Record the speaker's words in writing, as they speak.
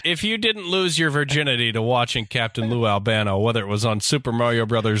If you didn't lose your virginity to watching Captain Lou Albano, whether it was on Super Mario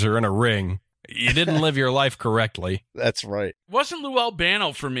Brothers or in a ring, you didn't live your life correctly. That's right. It wasn't Lou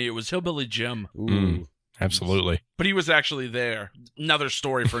Albano for me. It was Hillbilly Jim. Ooh. Absolutely. But he was actually there. Another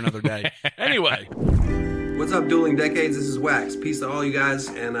story for another day. Anyway. What's up, Dueling Decades? This is Wax. Peace to all you guys,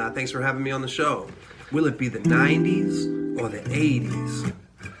 and thanks for having me on the show. Will it be the 90s or the 80s?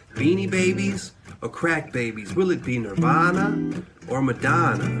 Beanie Babies or Crack Babies? Will it be Nirvana or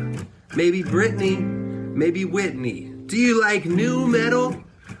Madonna? Maybe Britney, maybe Whitney. Do you like new metal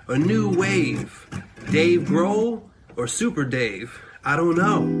or new wave? Dave Grohl or Super Dave? I don't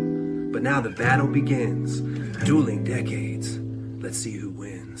know. But now the battle begins. Dueling Decades. Let's see who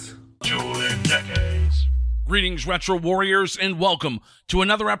wins. Dueling Decades. Greetings, Retro Warriors, and welcome to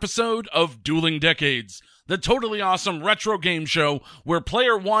another episode of Dueling Decades, the totally awesome retro game show where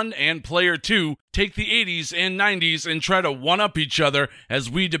Player 1 and Player 2 take the 80s and 90s and try to one-up each other as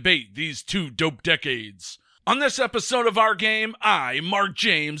we debate these two dope decades. On this episode of our game, I, Mark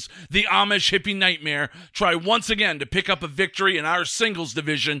James, the Amish hippie nightmare, try once again to pick up a victory in our singles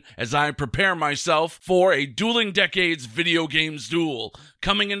division as I prepare myself for a Dueling Decades video games duel,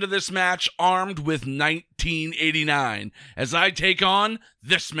 coming into this match armed with 1989, as I take on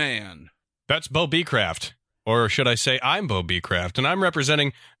this man. That's Bo Beecraft. Or should I say I'm Bo Beecraft, and I'm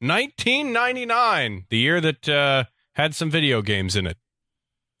representing 1999, the year that had some video games in it.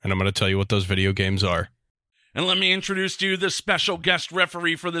 And I'm going to tell you what those video games are. And let me introduce to you the special guest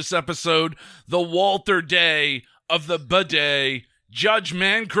referee for this episode, the Walter Day of the Bidet, Judge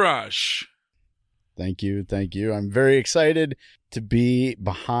Mancrush. Thank you. I'm very excited to be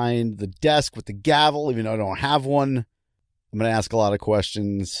behind the desk with the gavel, even though I don't have one. I'm going to ask a lot of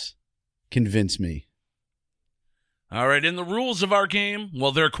questions. Convince me. All right, and the rules of our game,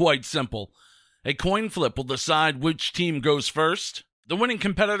 well, they're quite simple. A coin flip will decide which team goes first. The winning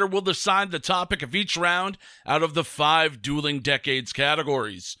competitor will decide the topic of each round out of the 5 Dueling Decades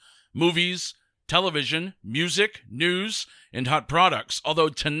categories: movies, television, music, news, and hot products. Although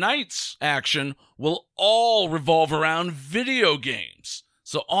tonight's action will all revolve around video games.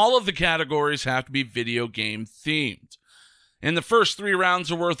 So all of the categories have to be video game themed. And the first 3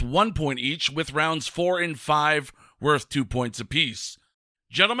 rounds are worth 1 point each, with rounds 4 and 5 worth 2 points apiece.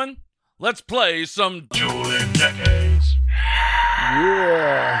 Gentlemen, let's play some Dueling Decades.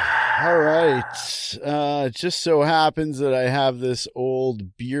 Yeah. All right. It just so happens that I have this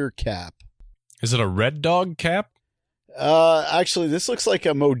old beer cap. Is it a Red Dog cap? Actually, this looks like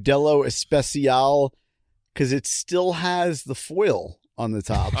a Modelo Especial because it still has the foil on the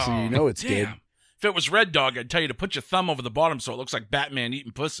top, so you know it's good. If it was Red Dog, I'd tell you to put your thumb over the bottom so it looks like Batman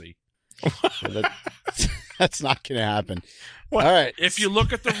eating pussy. That's not going to happen. What? All right. If you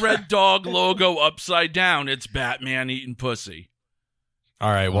look at the Red Dog logo upside down, it's Batman eating pussy. All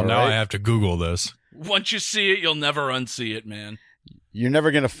right, well, now I have to Google this. Once you see it, you'll never unsee it, man. You're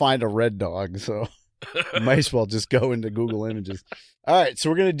never going to find a Red Dog, so you might as well just go into Google Images. All right, so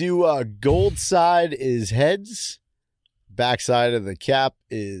we're going to do gold side is heads. Back side of the cap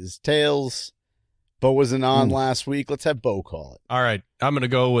is tails. Bo wasn't on last week. Let's have Bo call it. All right, I'm going to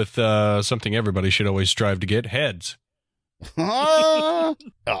go with something everybody should always strive to get, heads.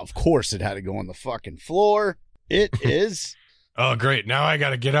 Of course it had to go on the fucking floor. It is... Oh, great. Now I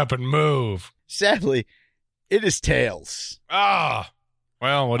got to get up and move. Sadly, it is tails. Ah.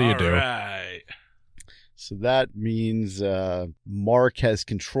 Well, what do you do? All right. So that means Mark has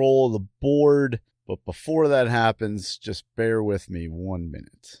control of the board. But before that happens, just bear with me 1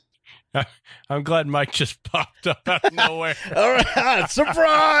 minute. I'm glad Mike just popped up out of nowhere. All right.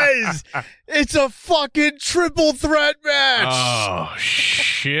 Surprise! It's a fucking triple threat match. Oh,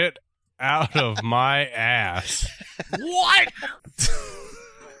 shit. Out of my ass. What?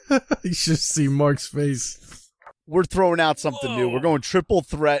 You should see Mark's face. We're throwing out something new. We're going triple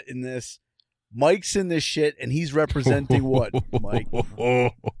threat in this. Mike's in this shit, and he's representing what, Mike?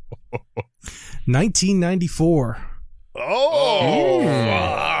 1994. Oh,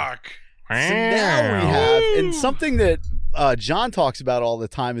 fuck. So now we have, and something that John talks about all the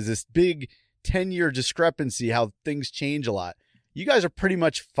time is this big 10-year discrepancy, how things change a lot. You guys are pretty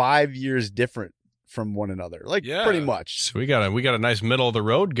much 5 years different from one another, pretty much. So we got a nice middle of the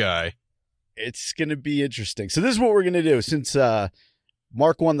road guy. It's going to be interesting. So this is what we're going to do. Since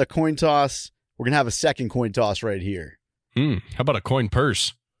Mark won the coin toss, we're going to have a second coin toss right here. How about a coin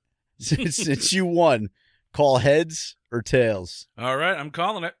purse? Since you won, call heads or tails. All right, I'm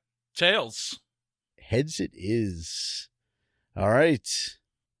calling it tails. Heads it is. All right,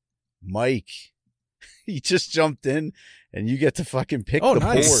 Mike. He just jumped in, and you get to fucking pick the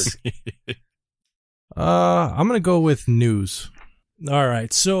nice. board. I'm gonna go with news. All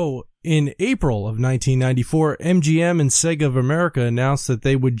right. So in April of 1994, MGM and Sega of America announced that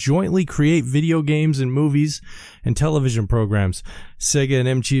they would jointly create video games and movies and television programs. Sega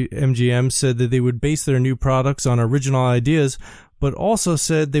and MGM said that they would base their new products on original ideas, but also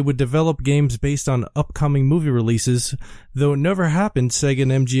said they would develop games based on upcoming movie releases. Though it never happened, Sega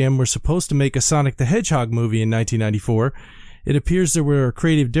and MGM were supposed to make a Sonic the Hedgehog movie in 1994. It appears there were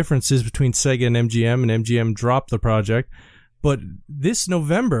creative differences between Sega and MGM dropped the project. But this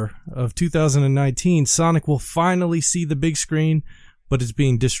November of 2019, Sonic will finally see the big screen, but it's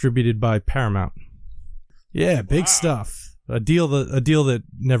being distributed by Paramount. Yeah, big stuff. A deal that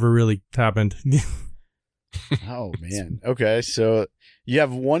never really happened. Oh, man. Okay, so you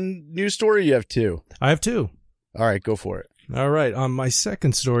have one news story or you have two? I have two. All right, go for it. All right, my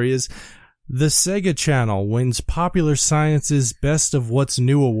second story is the Sega Channel wins Popular Science's Best of What's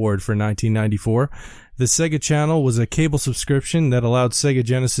New award for 1994. The Sega Channel was a cable subscription that allowed Sega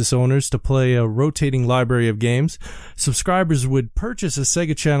Genesis owners to play a rotating library of games. Subscribers would purchase a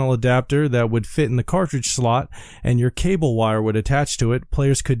Sega Channel adapter that would fit in the cartridge slot, and your cable wire would attach to it.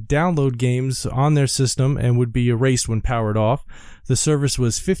 Players could download games on their system and would be erased when powered off. The service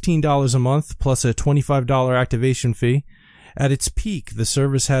was $15 a month plus a $25 activation fee. At its peak, the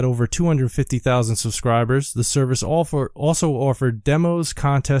service had over 250,000 subscribers. The service also offered demos,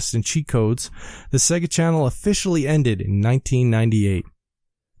 contests, and cheat codes. The Sega Channel officially ended in 1998.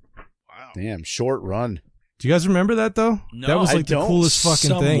 Wow. Damn, short run. Do you guys remember that, though? No, that was I like the don't. coolest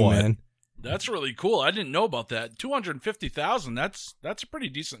fucking thing, Somewhat. man. That's really cool. I didn't know about that. 250,000. That's a pretty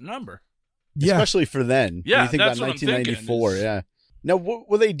decent number. Yeah. Especially for then. Yeah, When you think that's about what I'm thinking 1994, is- yeah. Now, what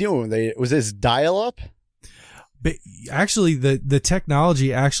were they doing? Was this dial-up? But actually, the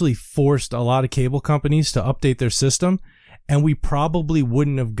technology actually forced a lot of cable companies to update their system, and we probably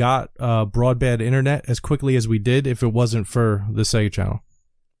wouldn't have got broadband internet as quickly as we did if it wasn't for the Sega Channel.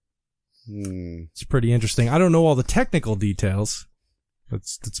 It's pretty interesting. I don't know all the technical details.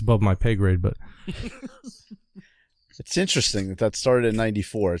 That's above my pay grade, but It's interesting that started in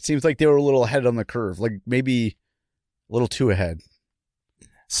 94. It seems like they were a little ahead on the curve, like maybe a little too ahead.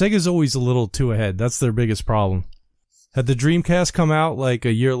 Sega's always a little too ahead. That's their biggest problem. Had the Dreamcast come out like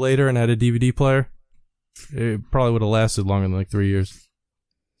a year later and had a DVD player, it probably would have lasted longer than like 3 years.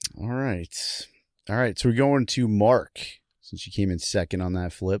 All right. So we're going to Mark, since you came in second on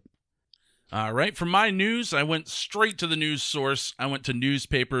that flip. All right. For my news, I went straight to the news source. I went to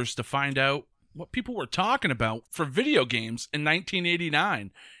newspapers to find out what people were talking about for video games in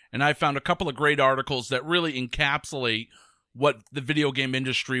 1989. And I found a couple of great articles that really encapsulate what the video game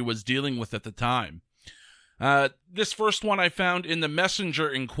industry was dealing with at the time. This first one I found in the Messenger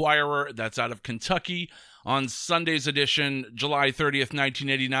Inquirer, that's out of Kentucky. On Sunday's edition, July 30th,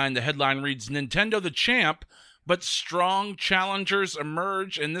 1989, the headline reads, Nintendo the champ, but strong challengers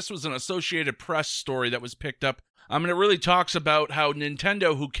emerge. And this was an Associated Press story that was picked up. It really talks about how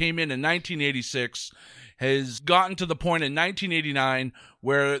Nintendo, who came in 1986, has gotten to the point in 1989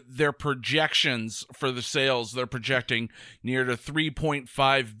 where their projections for the sales, they're projecting near to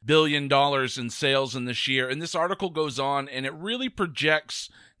 $3.5 billion in sales in this year. And this article goes on, and it really projects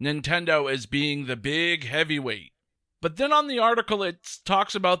Nintendo as being the big heavyweight. But then on the article, it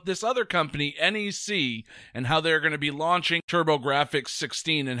talks about this other company, NEC, and how they're going to be launching TurboGrafx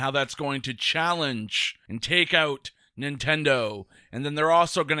 16 and how that's going to challenge and take out Nintendo. And then they're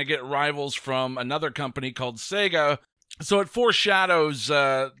also going to get rivals from another company called Sega. So it foreshadows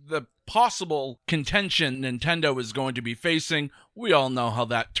the possible contention Nintendo is going to be facing. We all know how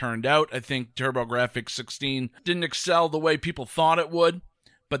that turned out. I think TurboGrafx 16 didn't excel the way people thought it would.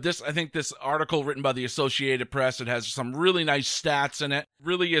 But I think this article written by the Associated Press, it has some really nice stats in it.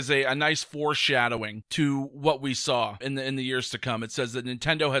 Really is a nice foreshadowing to what we saw in the years to come. It says that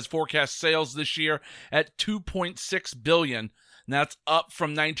Nintendo has forecast sales this year at $2.6 billion. And that's up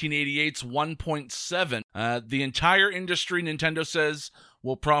from 1988's 1.7. The entire industry, Nintendo says,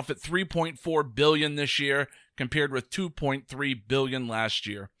 will profit $3.4 billion this year, compared with $2.3 billion last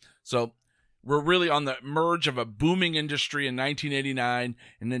year. So we're really on the merge of a booming industry in 1989,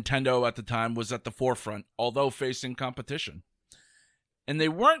 and Nintendo at the time was at the forefront, although facing competition. And they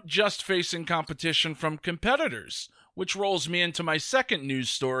weren't just facing competition from competitors, which rolls me into my second news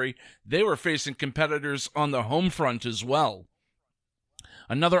story. They were facing competitors on the home front as well.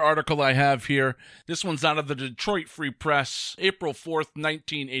 Another article I have here, this one's out of the Detroit Free Press, April 4th,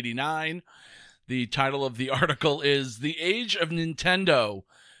 1989. The title of the article is The Age of Nintendo.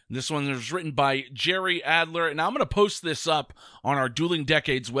 This one is written by Jerry Adler, and I'm going to post this up on our Dueling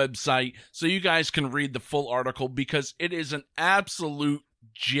Decades website so you guys can read the full article because it is an absolute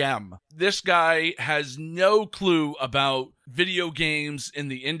gem. This guy has no clue about video games in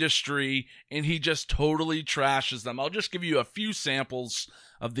the industry, and he just totally trashes them. I'll just give you a few samples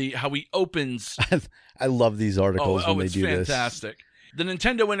of how he opens. I love these articles when they do this. Oh, it's fantastic. The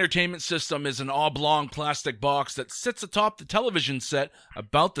Nintendo Entertainment System is an oblong plastic box that sits atop the television set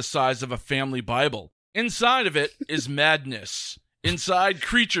about the size of a family Bible. Inside of it is madness. Inside,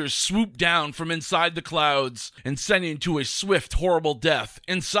 creatures swoop down from inside the clouds and send you to a swift, horrible death.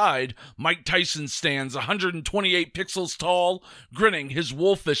 Inside, Mike Tyson stands 128 pixels tall, grinning his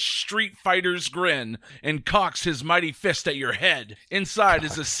wolfish Street Fighter's grin, and cocks his mighty fist at your head. Inside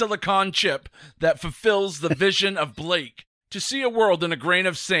is a silicon chip that fulfills the vision of Blake. To see a world in a grain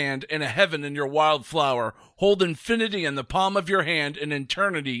of sand and a heaven in your wildflower, hold infinity in the palm of your hand and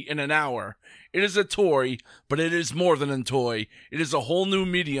eternity in an hour. It is a toy, but it is more than a toy. It is a whole new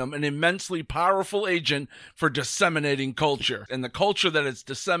medium, an immensely powerful agent for disseminating culture. And the culture that it's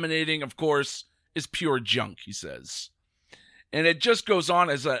disseminating, of course, is pure junk, he says. And it just goes on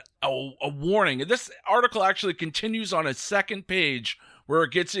as a warning. This article actually continues on a second page where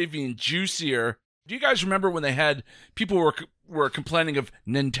it gets even juicier. Do you guys remember when they had people were complaining of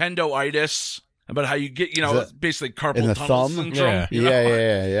Nintendo-itis? About how you get, basically carpal tunnel syndrome.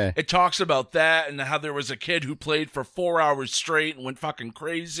 Yeah. It talks about that and how there was a kid who played for 4 hours straight and went fucking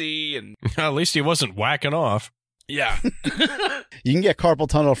crazy. And at least he wasn't whacking off. Yeah. You can get carpal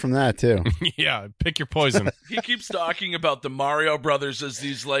tunnel from that, too. Yeah, pick your poison. He keeps talking about the Mario Brothers as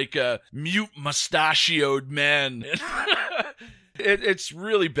these, mute mustachioed men. It's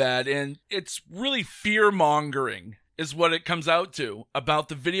really bad, and it's really fear-mongering is what it comes out to about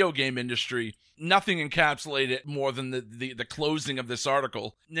the video game industry. Nothing encapsulated it more than the closing of this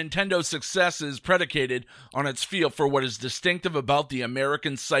article. Nintendo's success is predicated on its feel for what is distinctive about the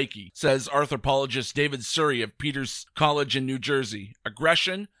American psyche, says anthropologist David Surrey of Peters College in New Jersey.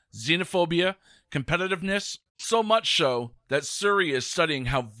 Aggression, xenophobia, competitiveness, so much so that Surrey is studying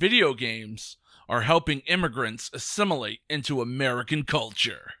how video games are helping immigrants assimilate into American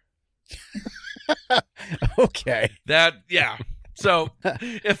culture. Okay. Yeah. So,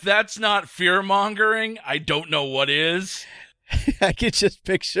 if that's not fear-mongering, I don't know what is. I could just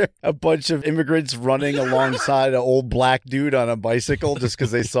picture a bunch of immigrants running alongside an old black dude on a bicycle just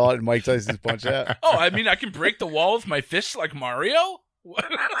because they saw it in Mike Tyson's Punch-Out. Oh, I mean, I can break the wall with my fists like Mario?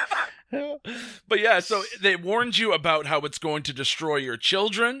 But yeah, so they warned you about how it's going to destroy your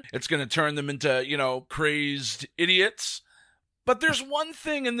children. It's going to turn them into, crazed idiots. But there's one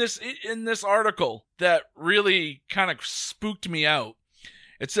thing in this article that really kind of spooked me out.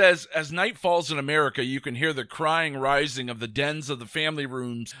 It says, as night falls in America, you can hear the crying rising of the dens of the family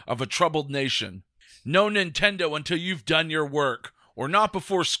rooms of a troubled nation. No Nintendo until you've done your work, or not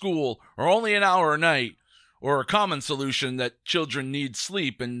before school, or only an hour a night, or a common solution that children need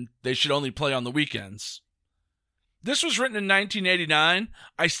sleep and they should only play on the weekends. This was written in 1989.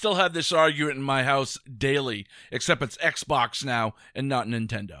 I still have this argument in my house daily, except it's Xbox now and not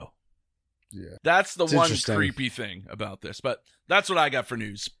Nintendo. Yeah. That's the one creepy thing about this. But that's what I got for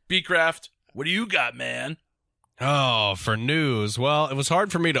news. Beecraft, what do you got, man? Oh, for news. Well, it was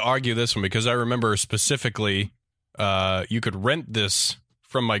hard for me to argue this one because I remember specifically you could rent this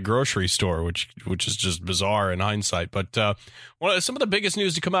from my grocery store, which is just bizarre in hindsight. But some of the biggest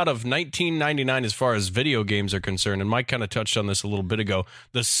news to come out of 1999 as far as video games are concerned, and Mike kind of touched on this a little bit ago,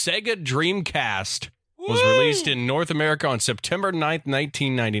 the Sega Dreamcast was released in North America on September 9th,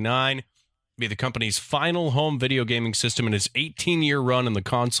 1999. Be the company's final home video gaming system in its 18-year run in the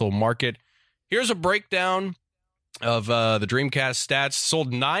console market. Here's a breakdown of the Dreamcast stats.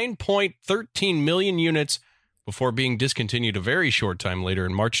 Sold 9.13 million units before being discontinued a very short time later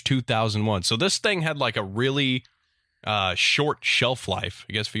in March 2001. So this thing had like a really short shelf life,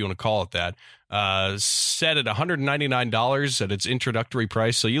 I guess if you want to call it that, set at $199 at its introductory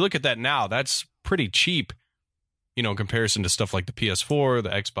price. So you look at that now, that's pretty cheap, in comparison to stuff like the PS4, the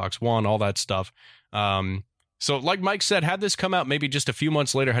Xbox One, all that stuff. So like Mike said, had this come out maybe just a few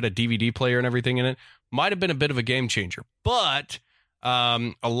months later, had a DVD player and everything in it, might have been a bit of a game changer. But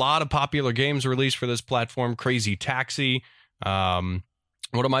a lot of popular games released for this platform. Crazy Taxi. One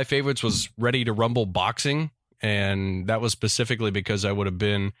of my favorites was Ready to Rumble Boxing, and that was specifically because I would have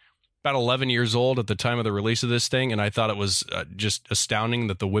been about 11 years old at the time of the release of this thing, and I thought it was just astounding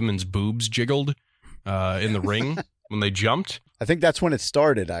that the women's boobs jiggled in the ring when they jumped. I think that's when it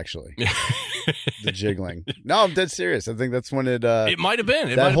started, actually. The jiggling. No, I'm dead serious. I think that's when it might have been.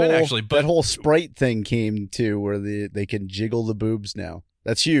 It might have been, actually. But that whole Sprite thing came to where they can jiggle the boobs now.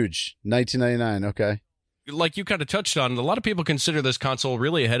 That's huge. 1999, okay. Like you kind of touched on, a lot of people consider this console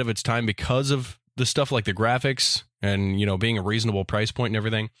really ahead of its time because of the stuff like the graphics and, being a reasonable price point and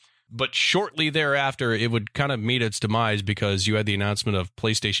everything. But shortly thereafter, it would kind of meet its demise because you had the announcement of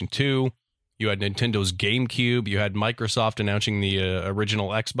PlayStation 2, you had Nintendo's GameCube, you had Microsoft announcing the original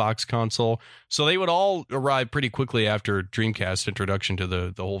Xbox console. So they would all arrive pretty quickly after Dreamcast's introduction to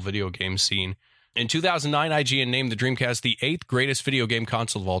the whole video game scene. In 2009, IGN named the Dreamcast the 8th greatest video game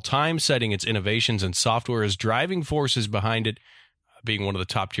console of all time, citing its innovations and software as driving forces behind it, being one of the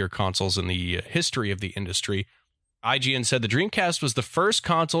top-tier consoles in the history of the industry. IGN said the Dreamcast was the first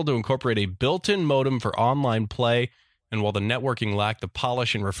console to incorporate a built-in modem for online play, and while the networking lacked the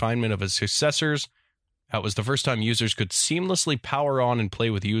polish and refinement of its successors, that was the first time users could seamlessly power on and play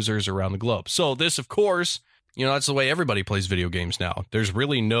with users around the globe. So this, of course, that's the way everybody plays video games now. There's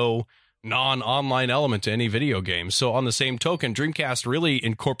really no non-online element to any video game. So on the same token, Dreamcast really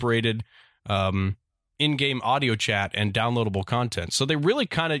incorporated in-game audio chat and downloadable content. So they really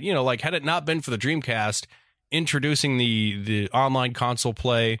kind of, had it not been for the Dreamcast introducing the online console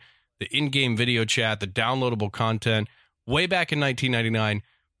play, the in-game video chat, the downloadable content, way back in 1999,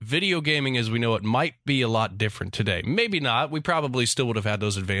 video gaming as we know it might be a lot different today. Maybe not. We probably still would have had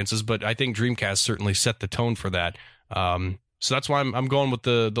those advances, but I think Dreamcast certainly set the tone for that. So that's why I'm going with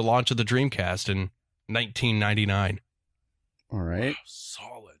the launch of the Dreamcast in 1999. All right. Wow,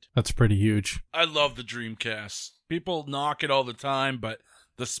 solid. That's pretty huge. I love the Dreamcast. People knock it all the time, but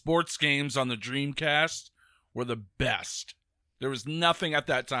the sports games on the Dreamcast were the best. There was nothing at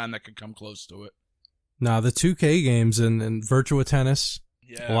that time that could come close to it. Nah, the 2K games and Virtua Tennis,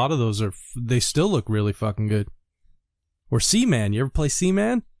 Yeah. a lot of those they still look really fucking good. Or Seaman. You ever play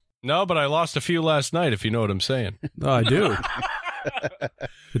Seaman? No, but I lost a few last night, if you know what I'm saying. Oh, I do.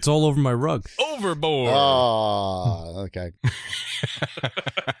 It's all over my rug. Overboard. Oh, okay.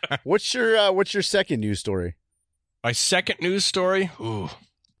 What's your second news story? My second news story? Ooh,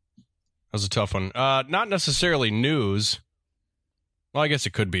 that was a tough one. Not necessarily news. Well, I guess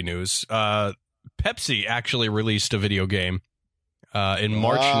it could be news. Pepsi actually released a video game in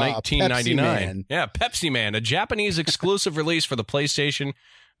March 1999. Yeah, Pepsi Man, a Japanese exclusive release for the PlayStation,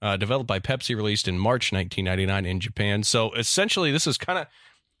 developed by Pepsi, released in March 1999 in Japan. So essentially, this is kind of,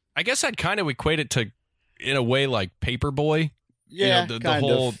 I guess I'd kind of equate it to, in a way, like Paperboy. Yeah,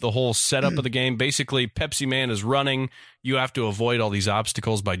 the whole setup of the game. Basically, Pepsi Man is running. You have to avoid all these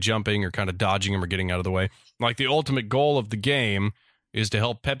obstacles by jumping or kind of dodging them or getting out of the way. Like the ultimate goal of the game is to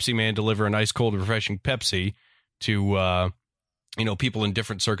help Pepsi Man deliver a nice, cold, refreshing Pepsi to people in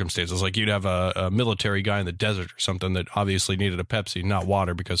different circumstances. Like you'd have a military guy in the desert or something that obviously needed a Pepsi, not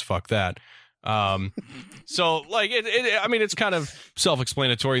water, because fuck that. So like it's kind of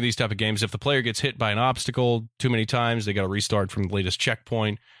self-explanatory in these type of games. If the player gets hit by an obstacle too many times, they got to restart from the latest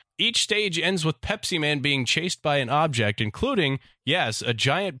checkpoint. Each stage ends with Pepsi Man being chased by an object, including, yes, a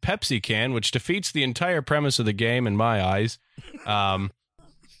giant Pepsi can, which defeats the entire premise of the game in my eyes.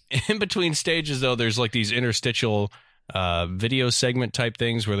 In between stages, though, there's like these interstitial video segment type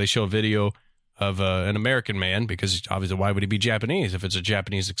things where they show a video of an American man, because obviously why would he be Japanese if it's a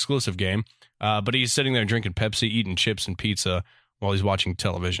Japanese exclusive game? But he's sitting there drinking Pepsi, eating chips and pizza while he's watching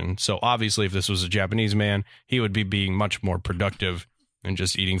television. So obviously if this was a Japanese man, he would be being much more productive than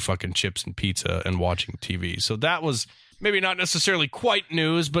just eating fucking chips and pizza and watching TV. So that was maybe not necessarily quite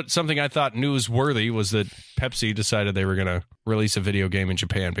news, but something I thought newsworthy was that Pepsi decided they were going to release a video game in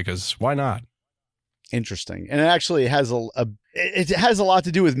Japan, because why not? Interesting. And it actually has it has a lot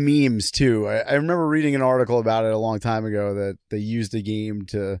to do with memes too. I remember reading an article about it a long time ago that they used the game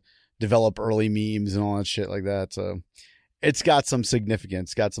to develop early memes and all that shit like that. So it's got some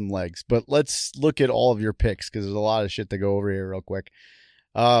significance, got some legs. But let's look at all of your picks, because there's a lot of shit to go over here real quick.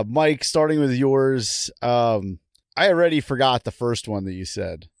 Mike, starting with yours. I already forgot the first one that you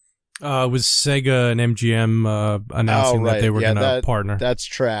said. It was Sega and MGM announcing that they were going to partner. That's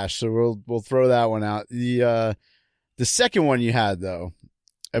trash. So we'll throw that one out. The second one you had though,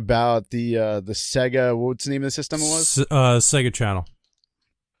 about the Sega, what's the name of the system it was? Sega Channel.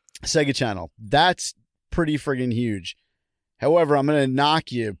 Sega Channel. That's pretty friggin' huge. However, I'm going to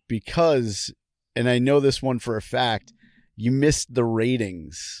knock you because, and I know this one for a fact, you missed the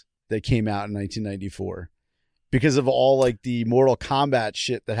ratings that came out in 1994. Because of all like the Mortal Kombat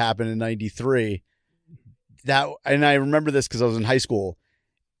shit that happened in 93. And I remember this because I was in high school.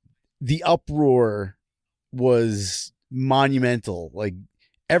 The uproar was monumental. Like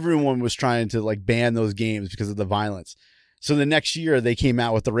everyone was trying to like ban those games because of the violence. So the next year they came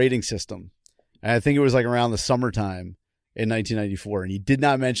out with the rating system. And I think it was like around the summertime in 1994. And you did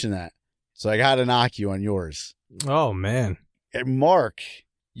not mention that. So I got to knock you on yours. Oh, man. And Mark,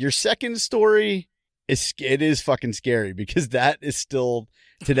 your second story it is fucking scary because that is still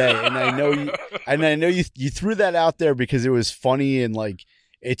today. And I know you threw that out there because it was funny and like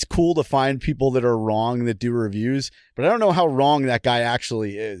it's cool to find people that are wrong that do reviews, but I don't know how wrong that guy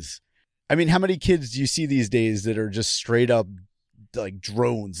actually is. I mean, how many kids do you see these days that are just straight up like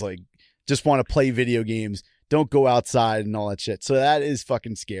drones, like just want to play video games, don't go outside and all that shit. So that is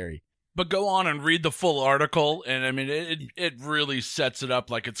fucking scary. But go on and read the full article, and I mean, it really sets it up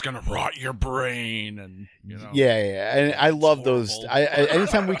like it's gonna rot your brain, and you know. Yeah, and I love those. I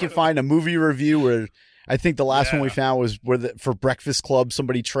anytime we can find a movie review where I think the last one we found was for Breakfast Club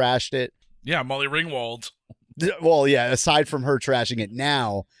somebody trashed it. Yeah, Molly Ringwald. Well, yeah. Aside from her trashing it,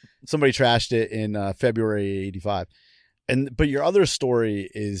 now somebody trashed it in February '85, but your other story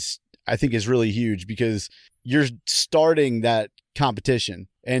I think is really huge because you're starting that competition.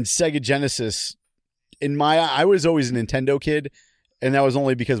 And Sega Genesis, I was always a Nintendo kid, and that was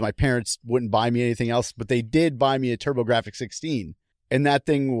only because my parents wouldn't buy me anything else, but they did buy me a TurboGrafx 16. And that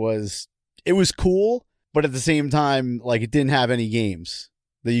thing was cool, but at the same time, like it didn't have any games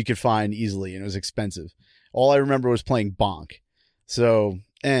that you could find easily, and it was expensive. All I remember was playing Bonk. So,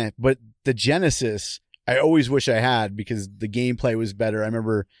 but the Genesis, I always wish I had because the gameplay was better. I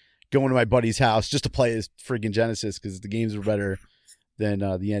remember going to my buddy's house just to play his freaking Genesis because the games were better than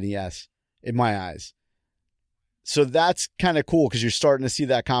the NES in my eyes. So that's kind of cool because you're starting to see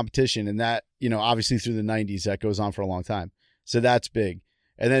that competition, and that, you know, obviously through the 90s that goes on for a long time. So that's big.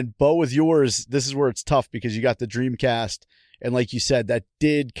 And then Bo, with yours, this is where it's tough because you got the Dreamcast, and like you said, that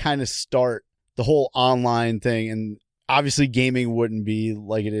did kind of start the whole online thing, and obviously gaming wouldn't be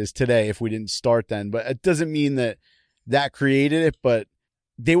like it is today if we didn't start then, but it doesn't mean that created it, but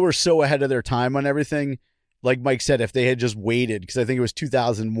they were so ahead of their time on everything. Like Mike said, if they had just waited, because I think it was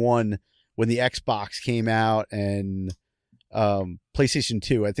 2001 when the Xbox came out and PlayStation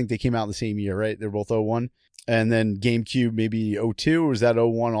 2, I think they came out in the same year, right? They're both 01. And then GameCube maybe 02, or was that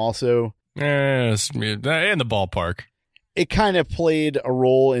 01 also? Yes, in the ballpark. It kind of played a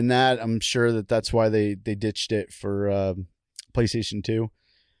role in that. I'm sure that's why they ditched it for PlayStation 2.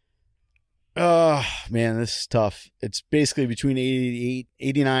 Oh, man, this is tough. It's basically between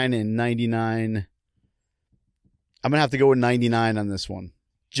 89 and 99. I'm going to have to go with 99 on this one,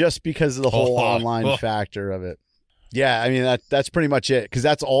 just because of the whole online factor of it. Yeah, I mean, that's pretty much it, because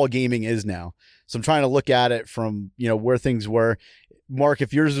that's all gaming is now. So I'm trying to look at it from, you know, where things were. Mark,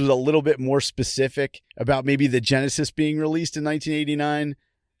 if yours was a little bit more specific about maybe the Genesis being released in 1989,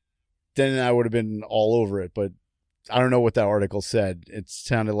 then I would have been all over it. But I don't know what that article said. It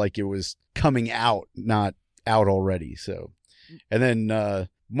sounded like it was coming out, not out already. So, and then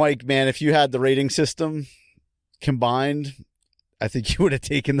Mike, man, if you had the rating system combined, I think you would have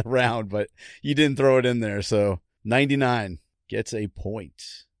taken the round, but you didn't throw it in there. So 99 gets a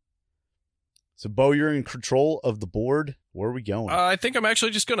point. So, Bo, you're in control of the board. Where are we going? I think I'm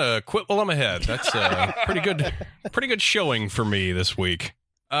actually just going to quit while I'm ahead. That's a pretty good showing for me this week.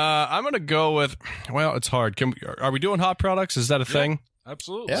 I'm going to go with, well, it's hard. Are we doing hot products? Is that a thing?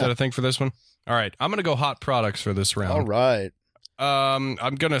 Absolutely. Is that a thing for this one? All right. I'm going to go hot products for this round. All right.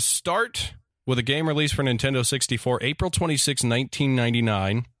 I'm going to start with a game released for Nintendo 64, April 26,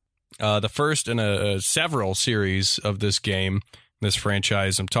 1999. The first in a several series of this game, this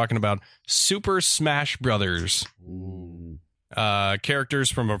franchise. I'm talking about Super Smash Brothers. Characters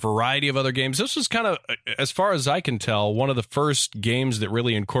from a variety of other games. This was kind of, as far as I can tell, one of the first games that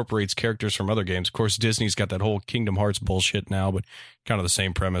really incorporates characters from other games. Of course, Disney's got that whole Kingdom Hearts bullshit now, but kind of the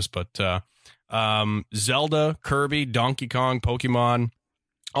same premise. But Zelda, Kirby, Donkey Kong, Pokemon,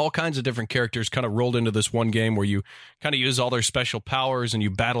 all kinds of different characters kind of rolled into this one game where you kind of use all their special powers and you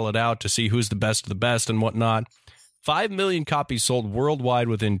battle it out to see who's the best of the best and whatnot. 5 million copies sold worldwide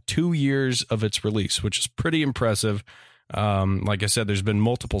within 2 years of its release, which is pretty impressive. Like I said, there's been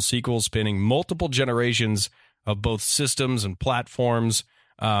multiple sequels spanning multiple generations of both systems and platforms.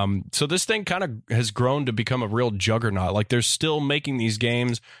 So this thing kind of has grown to become a real juggernaut. Like, they're still making these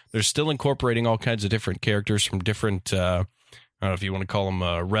games. They're still incorporating all kinds of different characters from different, I don't know if you want to call them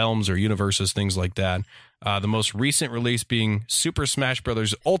realms or universes, things like that. The most recent release being Super Smash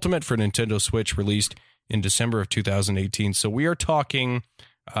Bros. Ultimate for Nintendo Switch, released in December of 2018. So we are talking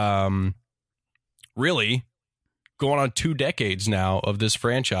really going on 2 decades now of this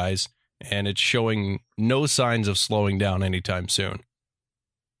franchise, and it's showing no signs of slowing down anytime soon.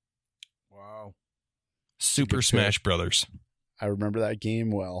 Wow. Super Smash Brothers. I remember that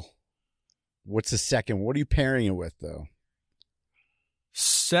game well. What's the second? What are you pairing it with, though?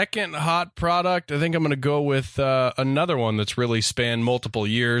 Second hot product, I think I'm going to go with another one that's really spanned multiple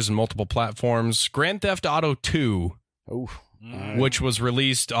years and multiple platforms. Grand Theft Auto 2. Oh, which was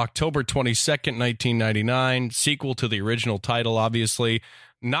released October 22nd, 1999. Sequel to the original title, obviously.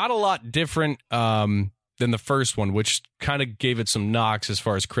 Not a lot different than the first one, which kind of gave it some knocks as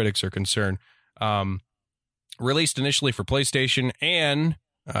far as critics are concerned. Released initially for PlayStation and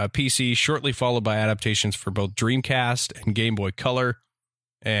PC, shortly followed by adaptations for both Dreamcast and Game Boy Color.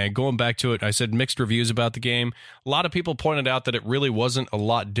 And going back to it, I said mixed reviews about the game. A lot of people pointed out that it really wasn't a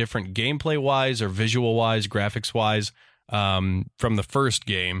lot different gameplay-wise or visual-wise, graphics-wise from the first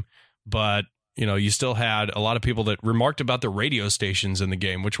game. But, you know, you still had a lot of people that remarked about the radio stations in the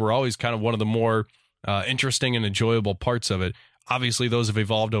game, which were always kind of one of the more interesting and enjoyable parts of it. Obviously, those have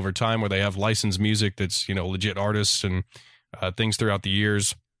evolved over time where they have licensed music that's, you know, legit artists and things throughout the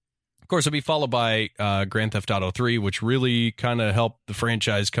years. Of course, it'll be followed by Grand Theft Auto 3, which really kind of helped the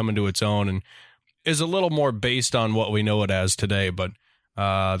franchise come into its own and is a little more based on what we know it as today. But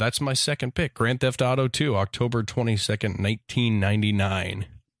that's my second pick, Grand Theft Auto 2, October 22nd, 1999.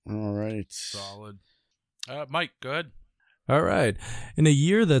 All right. Solid. Mike, go ahead. All right. In a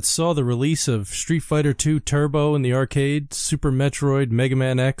year that saw the release of Street Fighter II Turbo in the arcade, Super Metroid, Mega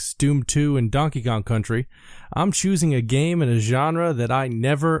Man X, Doom 2, and Donkey Kong Country, I'm choosing a game in a genre that I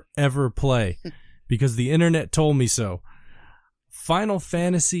never, ever play because the internet told me so. Final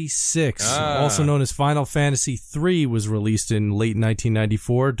Fantasy VI, also known as Final Fantasy III, was released in late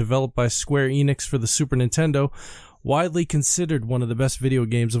 1994, developed by Square Enix for the Super Nintendo. Widely considered one of the best video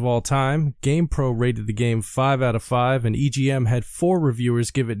games of all time, GamePro rated the game 5 out of 5, and EGM had 4 reviewers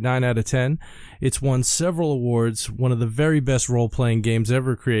give it 9 out of 10. It's won several awards, one of the very best role-playing games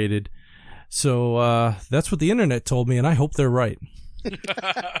ever created. So that's what the internet told me, and I hope they're right.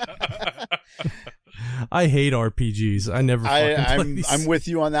 I hate RPGs. I never fucking play these. I'm with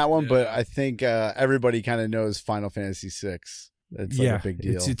you on that one, but I think everybody kind of knows Final Fantasy VI. That's like a big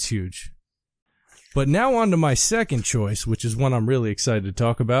deal. It's huge. But now on to my second choice, which is one I'm really excited to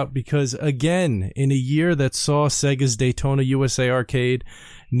talk about, because again, in a year that saw Sega's Daytona USA Arcade,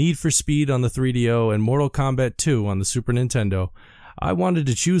 Need for Speed on the 3DO, and Mortal Kombat 2 on the Super Nintendo, I wanted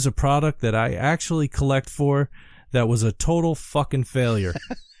to choose a product that I actually collect for that was a total fucking failure.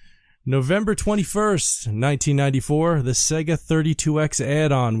 November 21st, 1994, the Sega 32X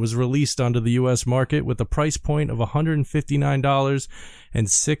add-on was released onto the U.S. market with a price point of $159 and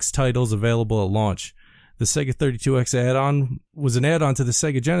 6 titles available at launch. The Sega 32X add-on was an add-on to the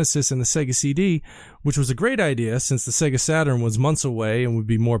Sega Genesis and the Sega CD, which was a great idea since the Sega Saturn was months away and would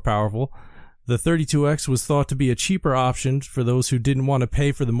be more powerful. The 32X was thought to be a cheaper option for those who didn't want to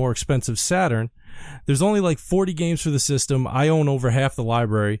pay for the more expensive Saturn. There's only like 40 games for the system. I own over half the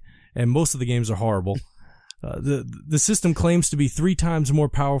library, and most of the games are horrible. The system claims to be 3 times more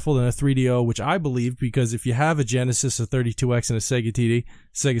powerful than a 3DO, which I believe because if you have a Genesis, a 32X, and a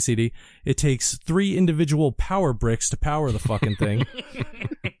Sega CD, it takes 3 individual power bricks to power the fucking thing.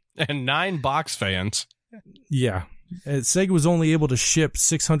 And 9 box fans. Yeah. Sega was only able to ship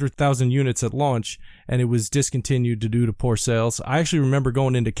 600,000 units at launch, and it was discontinued due to poor sales. I actually remember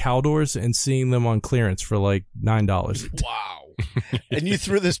going into Caldors and seeing them on clearance for like $9. Wow. And you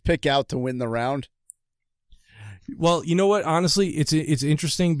threw this pick out to win the round? Well, you know what? Honestly, it's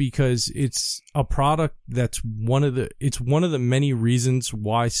interesting because it's a product that's one of the many reasons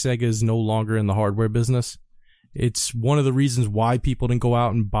why Sega is no longer in the hardware business. It's one of the reasons why people didn't go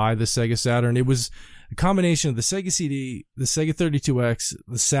out and buy the Sega Saturn. It was a combination of the Sega CD, the Sega 32X,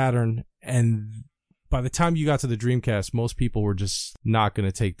 the Saturn, and by the time you got to the Dreamcast, most people were just not going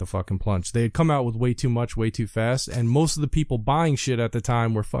to take the fucking plunge. They had come out with way too much, way too fast, and most of the people buying shit at the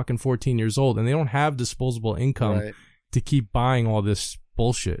time were fucking 14 years old, and they don't have disposable income to keep buying all this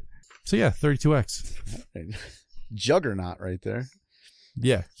bullshit. So yeah, 32X. Juggernaut right there.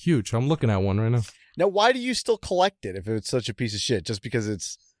 Yeah, huge. I'm looking at one right now. Now, why do you still collect it if it's such a piece of shit? Just because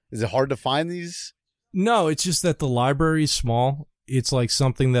is it hard to find these? No, it's just that the library is small. It's like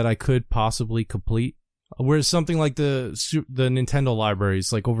something that I could possibly complete. Whereas something like the Nintendo library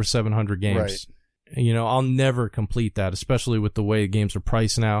is like over 700 games. Right. You know, I'll never complete that, especially with the way games are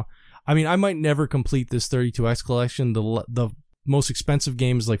priced now. I mean, I might never complete this 32X collection. The most expensive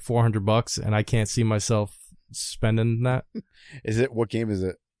game is like $400, and I can't see myself spending that. What game is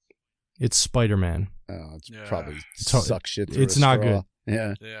it? It's Spider-Man. Oh, it's probably suck shit through It's a not straw.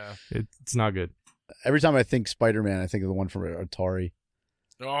 good. Yeah. It's not good. Every time I think Spider-Man, I think of the one from Atari.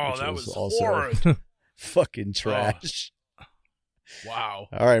 Oh, that was also horrid. Fucking trash. Oh. Wow.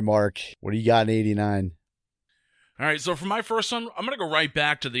 All right, Mark. What do you got in 89? All right, so for my first one, I'm going to go right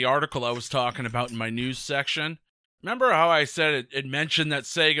back to the article I was talking about in my news section. Remember how I said it mentioned that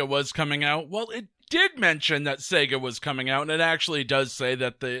Sega was coming out? Well, it did mention that Sega was coming out, and it actually does say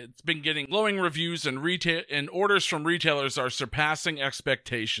that it's been getting glowing reviews and orders from retailers are surpassing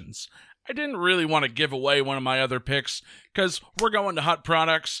expectations. I didn't really want to give away one of my other picks because we're going to hot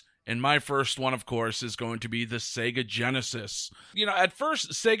products, and my first one, of course, is going to be the Sega Genesis. At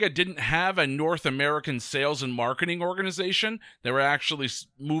first, Sega didn't have a North American sales and marketing organization. They were actually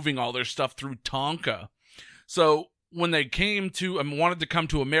moving all their stuff through Tonka. So when they wanted to come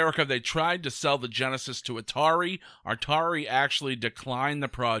to America, they tried to sell the Genesis to Atari. Atari actually declined the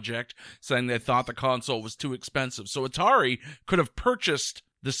project, saying they thought the console was too expensive. So Atari could have purchased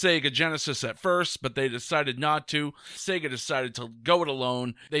the Sega Genesis at first, but they decided not to. Sega decided to go it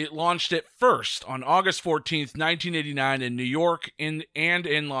alone. They launched it first on August 14th, 1989 in New York and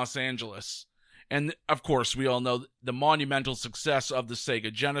in Los Angeles. And, of course, we all know the monumental success of the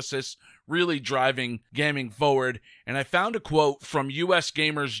Sega Genesis, really driving gaming forward. And I found a quote from U.S.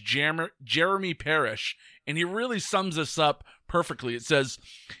 Gamer's Jeremy Parrish, and he really sums this up perfectly. It says,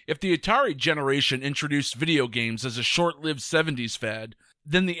 "If the Atari generation introduced video games as a short-lived 70s fad,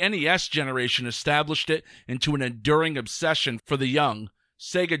 then the NES generation established it into an enduring obsession for the young.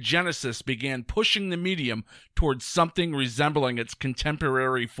 Sega Genesis began pushing the medium towards something resembling its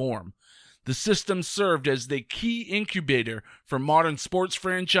contemporary form. The system served as the key incubator for modern sports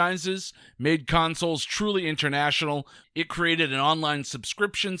franchises, made consoles truly international. It created an online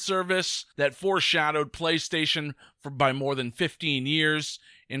subscription service that foreshadowed PlayStation by more than 15 years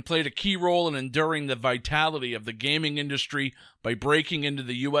and played a key role in enduring the vitality of the gaming industry by breaking into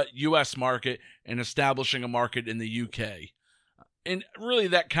the U.S. market and establishing a market in the UK." And really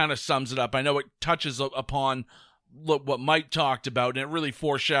that kind of sums it up. I know it touches upon what Mike talked about, and it really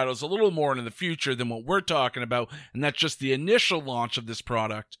foreshadows a little more into the future than what we're talking about, and that's just the initial launch of this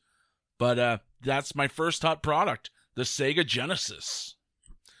product. But that's my first hot product, the Sega Genesis.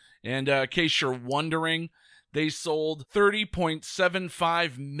 And in case you're wondering, they sold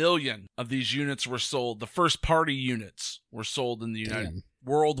 30.75 million of these units were sold. The first-party units were sold in the United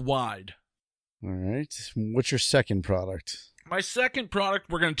worldwide. All right. What's your second product? My second product,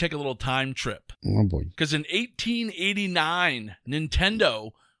 we're going to take a little time trip. Oh, boy. Because in 1889,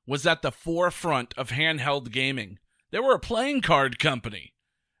 Nintendo was at the forefront of handheld gaming. They were a playing card company.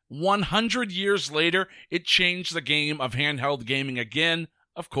 100 years later, it changed the game of handheld gaming again,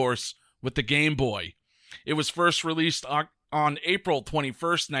 of course, with the Game Boy. It was first released on April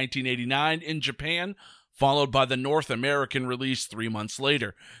 21st, 1989 in Japan, followed by the North American release 3 months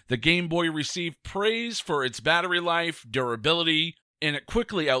later. The Game Boy received praise for its battery life, durability, and it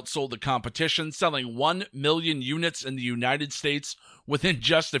quickly outsold the competition, selling 1 million units in the United States within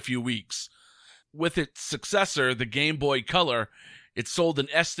just a few weeks. With its successor, the Game Boy Color, it sold an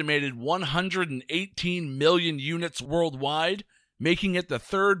estimated 118 million units worldwide, making it the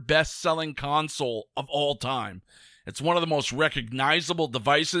third best-selling console of all time. It's one of the most recognizable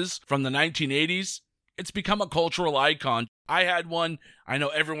devices from the 1980s. It's become a cultural icon. I had one. I know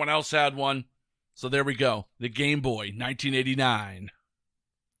everyone else had one. So there we go. The Game Boy, 1989.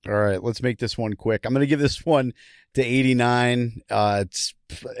 All right, let's make this one quick. I'm going to give this one to 89.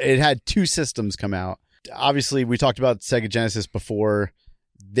 It had two systems come out. Obviously, we talked about Sega Genesis before.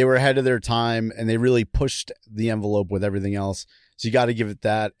 They were ahead of their time, and they really pushed the envelope with everything else. So you got to give it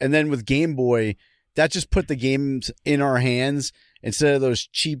that. And then with Game Boy, that just put the games in our hands instead of those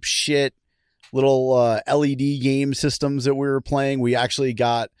cheap shit little LED game systems that we were playing. We actually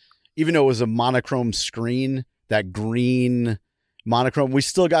got, even though it was a monochrome screen, that green monochrome, we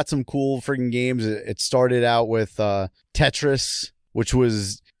still got some cool freaking games. It started out with Tetris, which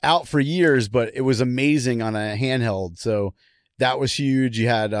was out for years, but it was amazing on a handheld. So that was huge. You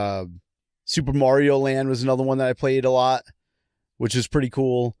had Super Mario Land was another one that I played a lot, which was pretty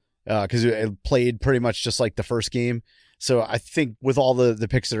cool because it played pretty much just like the first game. So I think with all the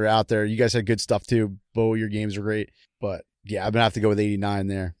picks that are out there, you guys had good stuff too. Bo, your games are great. But yeah, I'm going to have to go with 89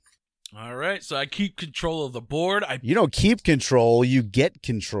 there. All right, so I keep control of the board. You don't keep control, you get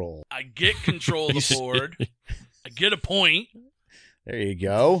control. I get control of the board. I get a point. There you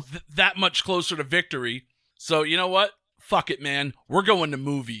go. That much closer to victory. So you know what? Fuck it, man. We're going to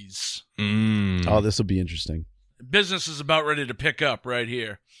movies. Oh, this will be interesting. Business is about ready to pick up right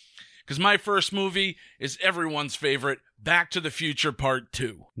here. Because my first movie is everyone's favorite, Back to the Future Part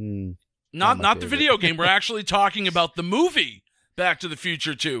 2. Not the video game. We're actually talking about the movie Back to the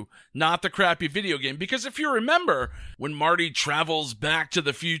Future 2, not the crappy video game. Because if you remember, when Marty travels back to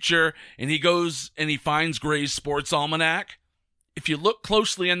the future and he goes and he finds Gray's Sports Almanac, if you look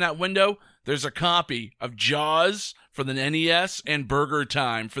closely in that window, there's a copy of Jaws for the NES and Burger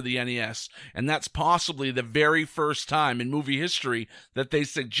Time for the NES. And that's possibly the very first time in movie history that they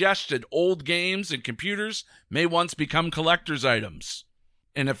suggested old games and computers may once become collector's items.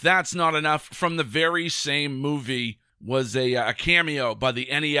 And if that's not enough, from the very same movie was a cameo by the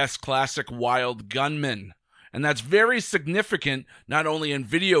NES classic Wild Gunman. And that's very significant, not only in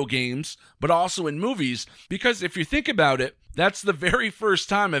video games, but also in movies, because if you think about it, that's the very first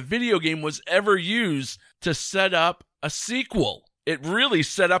time a video game was ever used to set up a sequel. It really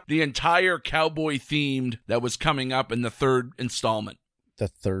set up the entire cowboy themed that was coming up in the third installment. The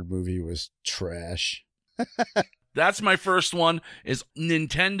third movie was trash. That's my first one, is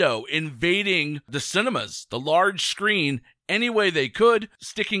Nintendo invading the cinemas, the large screen, any way they could,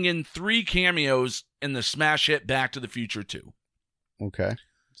 sticking in 3 cameos in the smash hit Back to the Future 2. Okay.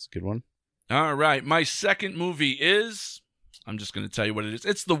 That's a good one. All right. My second movie is, I'm just going to tell you what it is.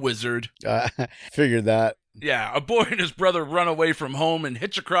 It's The Wizard. Figured that. Yeah, a boy and his brother run away from home and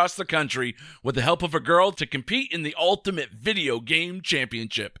hitch across the country with the help of a girl to compete in the ultimate video game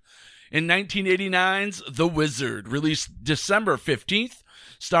championship. In 1989's The Wizard, released December 15th,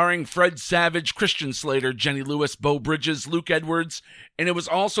 starring Fred Savage, Christian Slater, Jenny Lewis, Beau Bridges, Luke Edwards, and it was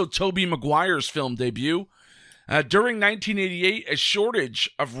also Tobey Maguire's film debut. During 1988, a shortage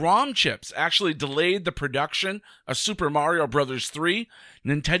of ROM chips actually delayed the production of Super Mario Bros. 3.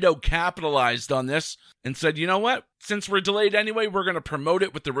 Nintendo capitalized on this and said, you know what? Since we're delayed anyway, we're going to promote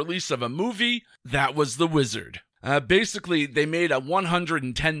it with the release of a movie. That was The Wizard. Basically, they made a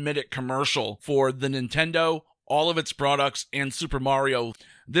 110-minute commercial for the Nintendo, all of its products, and Super Mario.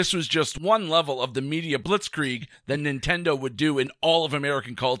 This was just one level of the media blitzkrieg that Nintendo would do in all of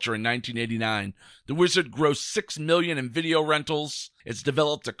American culture in 1989. The Wizard grossed $6 million in video rentals. It's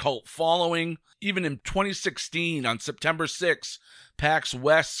developed a cult following. Even in 2016, on September 6, PAX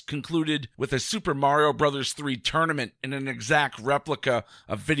West concluded with a Super Mario Bros. 3 tournament in an exact replica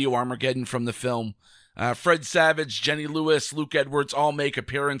of Video Armageddon from the film. Fred Savage, Jenny Lewis, Luke Edwards all make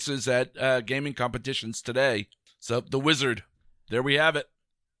appearances at gaming competitions today. So, The Wizard. There we have it.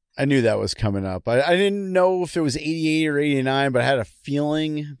 I knew that was coming up. I didn't know if it was 88 or 89, but I had a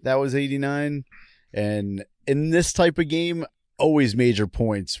feeling that was 89. And in this type of game, always major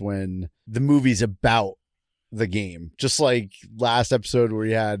points when the movie's about the game. Just like last episode where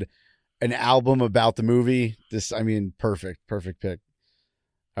you had an album about the movie. Perfect pick.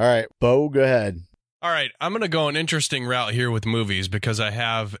 All right, Bo, go ahead. All right, I'm going to go an interesting route here with movies because I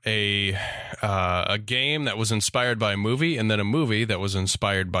have a game that was inspired by a movie and then a movie that was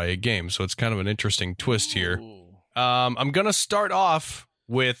inspired by a game. So it's kind of an interesting twist here. I'm going to start off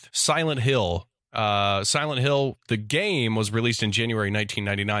with Silent Hill. Silent Hill, the game was released in January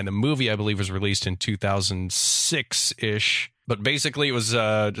 1999. The movie, I believe, was released in 2006-ish. But basically, it was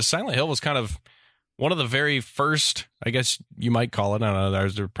Silent Hill was kind of one of the very first, I guess you might call it. I don't know.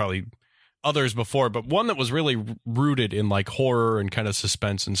 There were probably others before, but one that was really rooted in like horror and kind of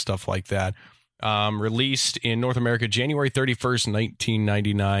suspense and stuff like that. Released in North America January 31st,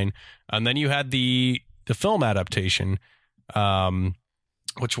 1999. And then you had the film adaptation,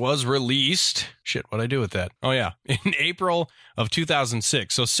 which was released, what'd I do with that? Oh yeah, in April of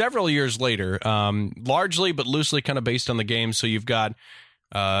 2006. So several years later, largely but loosely kind of based on the game. So you've got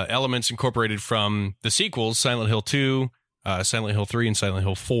elements incorporated from the sequels, Silent Hill 2, Silent Hill 3, and Silent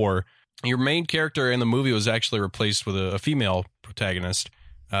Hill 4. Your main character in the movie was actually replaced with a female protagonist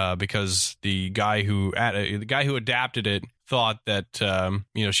because the guy who adapted it thought that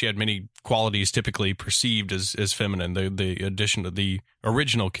she had many qualities typically perceived as feminine. The addition to the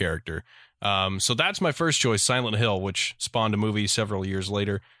original character. So that's my first choice, Silent Hill, which spawned a movie several years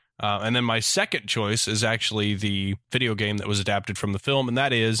later. And then my second choice is actually the video game that was adapted from the film, and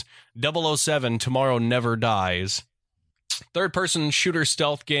that is 007 Tomorrow Never Dies. Third-person shooter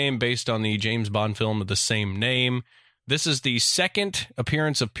stealth game based on the James Bond film of the same name. This is the second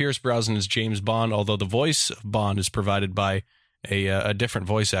appearance of Pierce Brosnan as James Bond, although the voice of Bond is provided by a different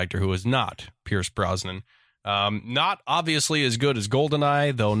voice actor who is not Pierce Brosnan. Not obviously as good as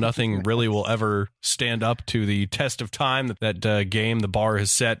GoldenEye, though nothing really will ever stand up to the test of time that game the bar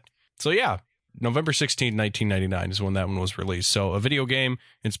has set. So yeah, November 16, 1999 is when that one was released. So a video game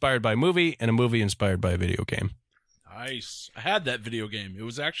inspired by a movie and a movie inspired by a video game. Nice. I had that video game. It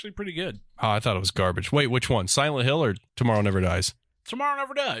was actually pretty good. Oh, I thought it was garbage. Wait, which one? Silent Hill or Tomorrow Never Dies? Tomorrow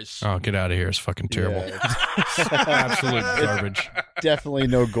Never Dies. Oh, get out of here. It's fucking terrible. Yeah. Absolute garbage. Definitely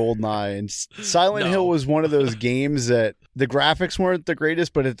no GoldenEye. And Silent Hill was one of those games that the graphics weren't the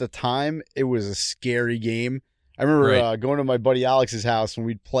greatest, but at the time, it was a scary game. I remember going to my buddy Alex's house when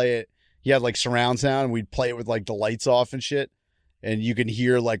we'd play it. He had like surround sound, and we'd play it with like the lights off and shit. And you can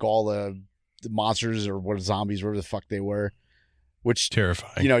hear like all the monsters or what zombies, whatever the fuck they were. Which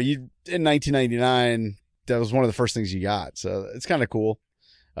terrifying. You know, you in 1999, that was one of the first things you got. So it's kind of cool.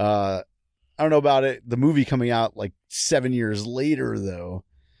 I don't know about it. The movie coming out like 7 years later, though,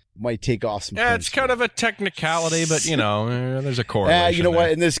 might take off some. Yeah, it's kind of a technicality, but you know, there's a correlation. You know there.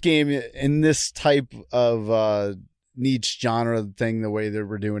 what? In this game, in this type of niche genre thing, the way that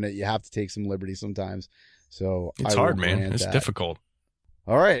we're doing it, you have to take some liberty sometimes. So it's hard, man. It's difficult.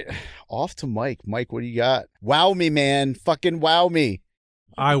 All right, off to Mike. Mike, what do you got? Wow me, man. Fucking wow me.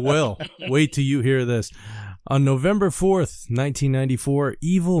 I will. Wait till you hear this. On November 4th, 1994,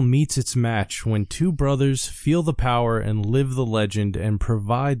 evil meets its match when two brothers feel the power and live the legend and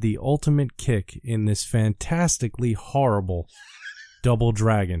provide the ultimate kick in this fantastically horrible Double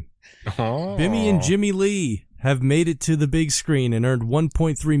Dragon. Oh. Bimmy and Jimmy Lee have made it to the big screen and earned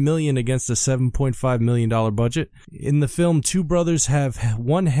 $1.3 million against a $7.5 million budget. In the film, two brothers have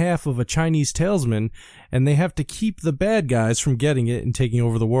one half of a Chinese talisman, and they have to keep the bad guys from getting it and taking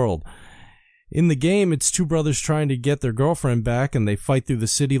over the world. In the game, it's two brothers trying to get their girlfriend back, and they fight through the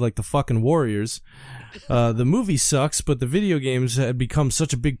city like the fucking warriors. The movie sucks, but the video games had become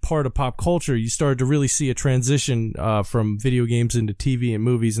such a big part of pop culture, you started to really see a transition from video games into TV and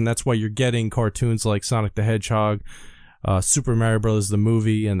movies, and that's why you're getting cartoons like Sonic the Hedgehog, Super Mario Bros. The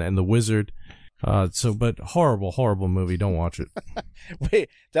movie, and The Wizard. But horrible movie. Don't watch it. Wait,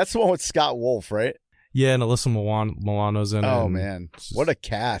 that's the one with Scott Wolf, right? Yeah, and Alyssa Milano's in it. Oh, man. What a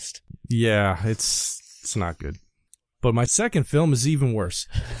cast. Yeah, it's not good. But my second film is even worse.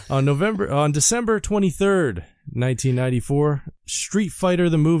 On December 23rd, 1994, Street Fighter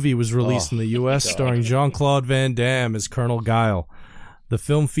the movie was released in the U.S., starring Jean-Claude Van Damme as Colonel Guile. The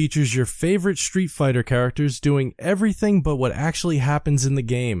film features your favorite Street Fighter characters doing everything but what actually happens in the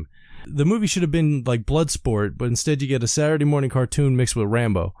game. The movie should have been like Bloodsport, but instead you get a Saturday morning cartoon mixed with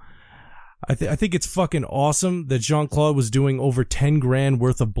Rambo. I think it's fucking awesome that Jean-Claude was doing over 10 grand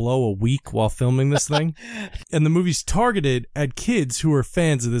worth of blow a week while filming this thing. And the movie's targeted at kids who are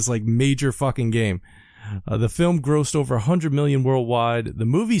fans of this like major fucking game. The film grossed over 100 million worldwide. The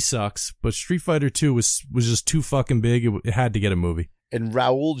movie sucks, but Street Fighter 2 was just too fucking big. It had to get a movie. And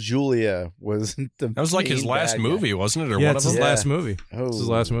Raul Julia was the That was like his last movie, wasn't it? Or yeah, one it's of his them? last movie. Oh, it's his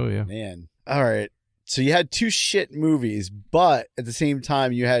last movie, yeah. Man. All right. So you had two shit movies, but at the same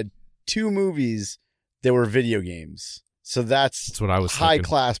time you had two movies that were video games. So that's what I was high thinking.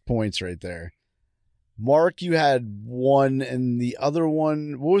 class points right there. Mark, you had one, and the other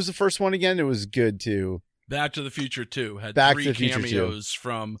one, what was the first one again? It was good too. Back to the Future 2 had Back three to the Future 2. cameos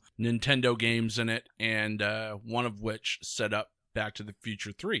from Nintendo games in it, and one of which set up Back to the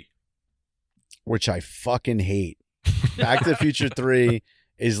Future 3. Which I fucking hate. Back to the Future 3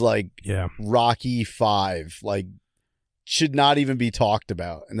 is like Rocky 5. Like, should not even be talked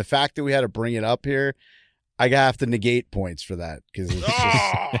about. And the fact that we had to bring it up here, I have to negate points for that because it's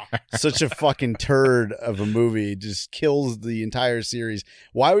just such a fucking turd of a movie. It just kills the entire series.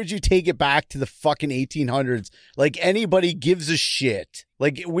 Why would you take it back to the fucking 1800s? Like anybody gives a shit.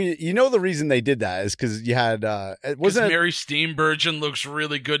 Like the reason they did that is because you had wasn't Mary Steenburgen looks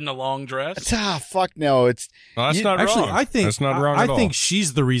really good in a long dress. Fuck no. It's that's not actually, wrong. I think that's not wrong I at all. think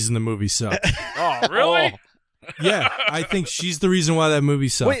she's the reason the movie sucked. Oh, really? Yeah, I think she's the reason why that movie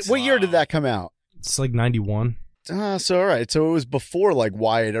sucks. Wait, what year did that come out? It's like 91. So all right. So it was before like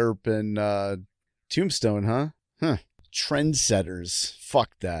Wyatt Earp and Tombstone, huh? Huh. Trendsetters.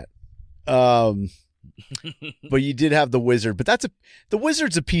 Fuck that. But you did have the Wizard, but the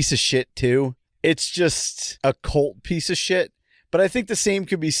Wizard's a piece of shit too. It's just a cult piece of shit. But I think the same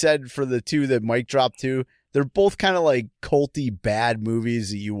could be said for the two that Mike dropped too. They're both kind of like culty bad movies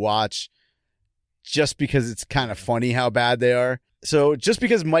that you watch just because it's kind of funny how bad they are. So just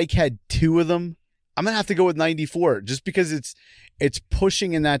because Mike had two of them, I'm going to have to go with 94 just because it's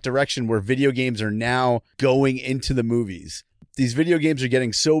pushing in that direction where video games are now going into the movies. These video games are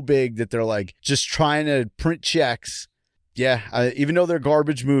getting so big that they're like just trying to print checks. Yeah, even though they're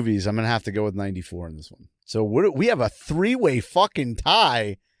garbage movies, I'm going to have to go with 94 in this one. So we have a three-way fucking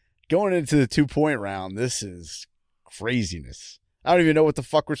tie going into the 2-point round. This is craziness. I don't even know what the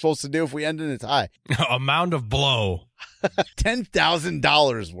fuck we're supposed to do if we end in a tie. Amount of blow.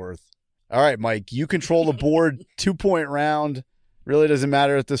 $10,000 worth. All right, Mike, you control the board. 2-point round. Really doesn't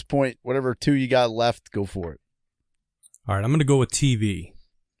matter at this point. Whatever two you got left, go for it. All right, I'm going to go with TV.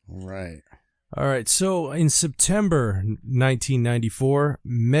 All right, so in September 1994,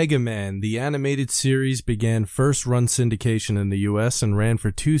 Mega Man, the animated series, began first-run syndication in the U.S. and ran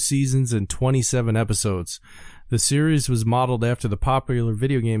for 2 seasons and 27 episodes. The series was modeled after the popular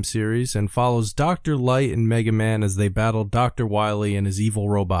video game series and follows Dr. Light and Mega Man as they battle Dr. Wily and his evil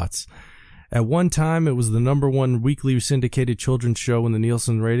robots. At one time, it was the #1 weekly syndicated children's show in the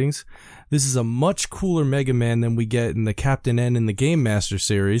Nielsen ratings. This is a much cooler Mega Man than we get in the Captain N and the Game Master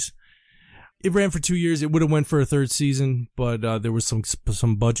series. It ran for 2 years. It would have went for a third season, but there was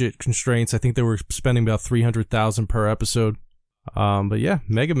some budget constraints. I think they were spending about $300,000 per episode. But yeah,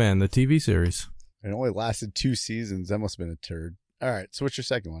 Mega Man, the TV series. It only lasted 2 seasons. That must have been a turd. All right, so what's your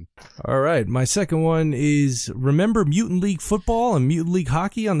second one? All right, my second one is, remember Mutant League Football and Mutant League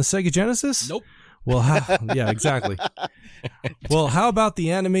Hockey on the Sega Genesis? Nope. Well, yeah, exactly. Well, how about the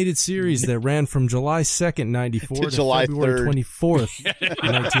animated series that ran from July 2nd, 94 to July February 3rd. 24th,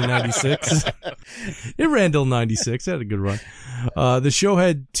 1996? It ran till 96. It had a good run. The show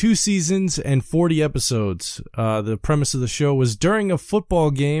had 2 seasons and 40 episodes. The premise of the show was, during a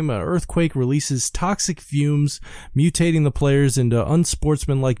football game, an earthquake releases toxic fumes, mutating the players into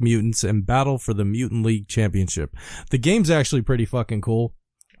unsportsmanlike mutants, and battle for the Mutant League Championship. The game's actually pretty fucking cool.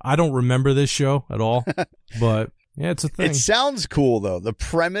 I don't remember this show at all, but yeah, it's a thing. It sounds cool, though. The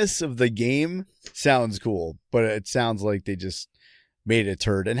premise of the game sounds cool, but it sounds like they just made a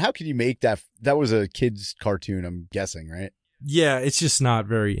turd. And how could you make that? That was a kid's cartoon, I'm guessing, right? Yeah, it's just not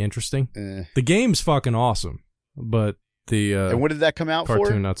very interesting. The game's fucking awesome, but the and when did that come out cartoon,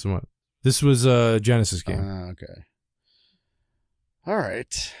 for? not so much. This was a Genesis game. Okay. All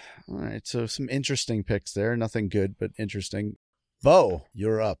right. So some interesting picks there. Nothing good, but interesting. Bo,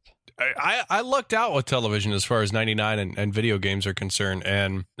 you're up. I lucked out with television as far as 99 and video games are concerned,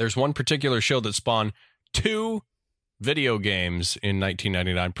 and there's one particular show that spawned 2 video games in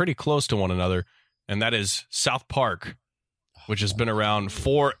 1999, pretty close to one another, and that is South Park, which has been around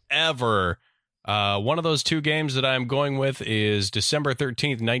forever. One of those 2 games that I'm going with is December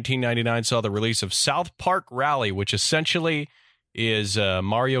 13th, 1999, saw the release of South Park Rally, which essentially is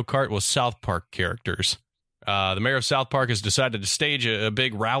Mario Kart with South Park characters. The mayor of South Park has decided to stage a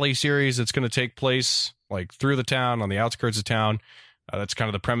big rally series that's going to take place like through the town, on the outskirts of town. That's kind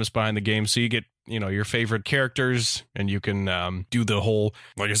of the premise behind the game. So you get, your favorite characters, and you can do the whole,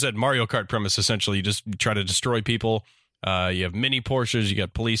 like I said, Mario Kart premise. Essentially, you just try to destroy people. You have mini Porsches, you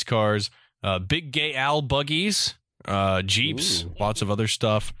got police cars, big gay owl buggies, Jeeps, lots of other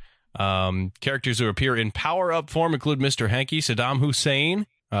stuff. Characters who appear in power-up form include Mr. Hanky, Saddam Hussein,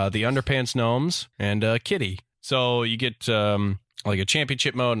 the Underpants Gnomes, and Kitty. So you get like a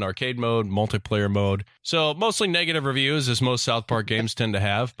championship mode, an arcade mode, multiplayer mode. So mostly negative reviews, as most South Park games tend to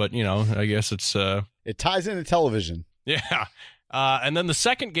have. But, I guess it's... It ties into television. Yeah. And then the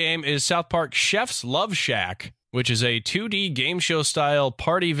second game is South Park Chef's Love Shack, which is a 2D game show style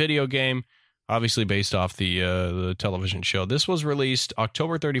party video game, obviously based off the television show. This was released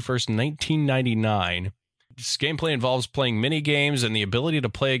October 31st, 1999. This gameplay involves playing mini games and the ability to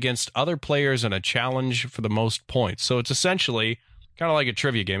play against other players in a challenge for the most points. So it's essentially kind of like a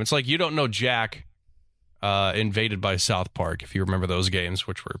trivia game. It's like You Don't Know Jack invaded by South Park, if you remember those games,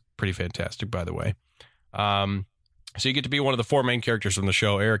 which were pretty fantastic, by the way. So you get to be one of the 4 main characters from the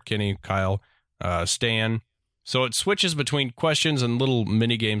show: Eric, Kenny, Kyle, Stan. So it switches between questions and little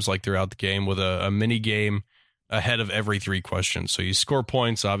mini games like throughout the game, with a mini game ahead of every 3 questions. So you score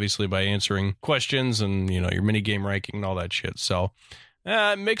points, obviously, by answering questions and, your mini game ranking and all that shit. So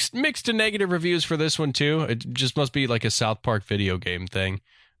mixed to negative reviews for this one, too. It just must be like a South Park video game thing.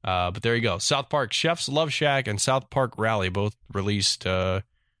 But there you go. South Park Chef's Love Shack and South Park Rally, both released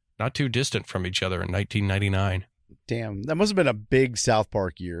not too distant from each other in 1999. Damn, that must have been a big South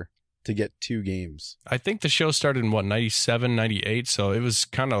Park year to get 2 games. I think the show started in 97, 98, so it was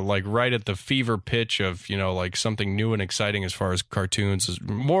kind of like right at the fever pitch of, like something new and exciting as far as cartoons.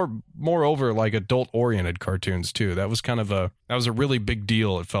 Moreover, like adult oriented cartoons too. That was a really big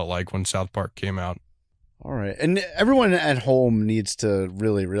deal, it felt like, when South Park came out. All right. And everyone at home needs to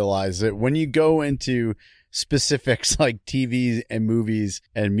really realize that when you go into specifics like TV and movies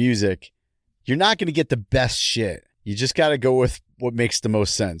and music, you're not going to get the best shit. You just got to go with what makes the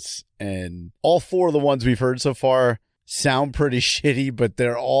most sense. And all 4 of the ones we've heard so far sound pretty shitty, but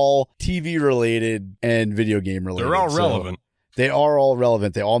they're all TV related and video game related. They're all relevant. They are all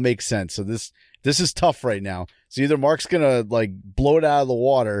relevant. They all make sense. So this is tough right now. So either Mark's going to like blow it out of the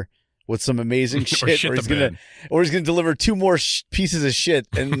water with some amazing shit, or he's gonna deliver 2 more pieces of shit,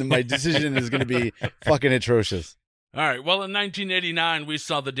 and my decision is going to be fucking atrocious. All right. Well, in 1989, we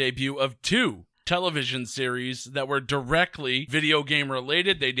saw the debut of 2 television series that were directly video game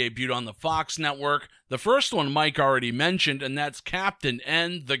related. They debuted on the Fox network. The first one Mike already mentioned, and that's Captain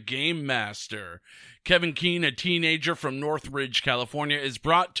N, the Game Master. Kevin Keene, a teenager from Northridge, California, is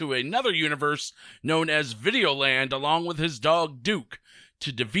brought to another universe known as Videoland along with his dog Duke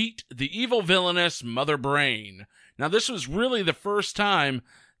to defeat the evil villainess Mother Brain. Now, this was really the first time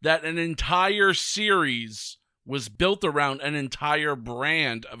that an entire series was built around an entire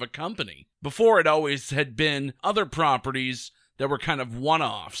brand of a company. Before, it always had been other properties that were kind of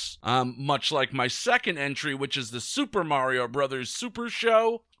one-offs, much like my second entry, which is the Super Mario Brothers Super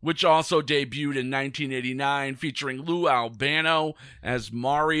Show, which also debuted in 1989, featuring Lou Albano as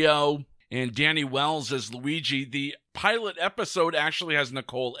Mario and Danny Wells as Luigi. The pilot episode actually has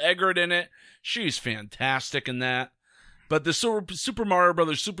Nicole Eggert in it. She's fantastic in that. But the Super Mario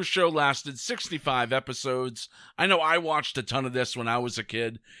Brothers Super Show lasted 65 episodes. I know I watched a ton of this when I was a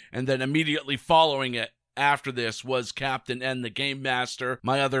kid, and then immediately following it after this was Captain N, the Game Master,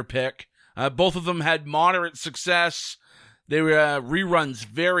 my other pick. Both of them had moderate success. They were reruns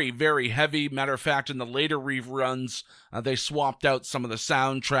very, very heavy. Matter of fact, in the later reruns, they swapped out some of the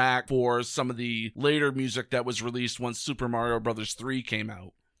soundtrack for some of the later music that was released once Super Mario Bros. 3 came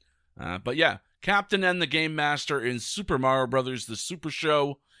out. But yeah, Captain N, the Game Master in Super Mario Bros. The Super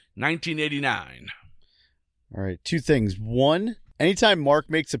Show, 1989. All right, two things. One, anytime Mark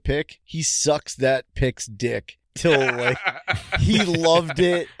makes a pick, he sucks that pick's dick till like he loved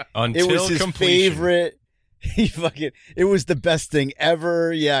it. Until it was his completion. favorite. It was the best thing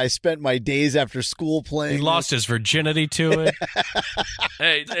ever. Yeah, I spent my days after school playing. He lost his virginity to it.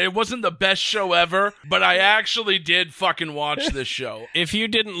 Hey, it wasn't the best show ever, but I actually did fucking watch this show. If you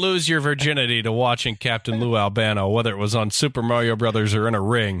didn't lose your virginity to watching Captain Lou Albano, whether it was on Super Mario Brothers or in a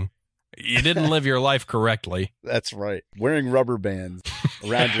ring, you didn't live your life correctly. That's right. Wearing rubber bands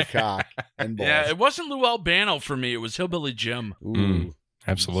around your cock and balls. Yeah, it wasn't Lou Albano for me. It was Hillbilly Jim. Ooh.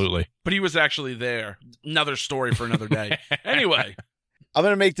 Absolutely. But he was actually there. Another story for another day. Anyway. I'm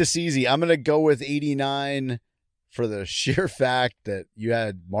going to make this easy. I'm going to go with 89 for the sheer fact that you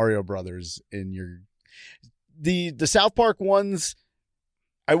had Mario Brothers in your... The South Park ones,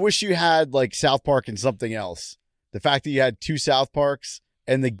 I wish you had like South Park and something else. The fact that you had two South Parks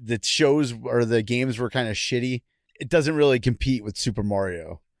and the shows or the games were kind of shitty, it doesn't really compete with Super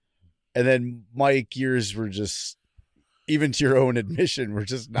Mario. And then Mike, yours were just... even to your own admission, we're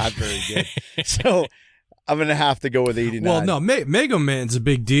just not very good. So I'm going to have to go with 89. Well, no, Mega Man's a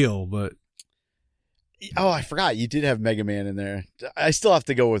big deal, but... Oh, I forgot. You did have Mega Man in there. I still have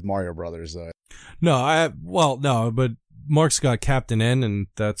to go with Mario Brothers, though. No, but Mark's got Captain N, and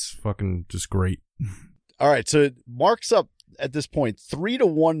that's fucking just great. All right, so Mark's up at this point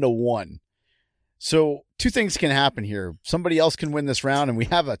 3-1 to 1. So two things can happen here. Somebody else can win this round, and we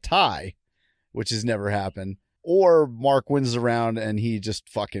have a tie, which has never happened. Or Mark wins the round and he just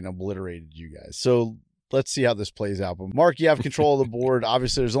fucking obliterated you guys. So let's see how this plays out. But Mark, you have control of the board.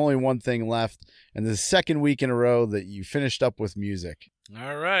 Obviously, there's only one thing left. And the second week in a row that you finished up with music.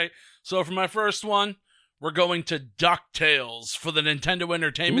 All right. So for my first one, we're going to DuckTales for the Nintendo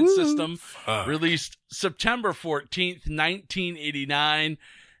Entertainment System. Released September 14th, 1989.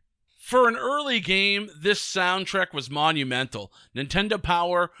 For an early game, this soundtrack was monumental. Nintendo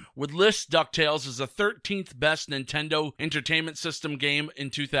Power would list DuckTales as the 13th best Nintendo Entertainment System game in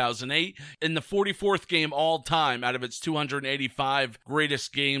 2008 and the 44th game all time out of its 285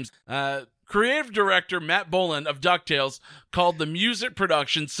 greatest games. Creative director Matt Boland of DuckTales called the music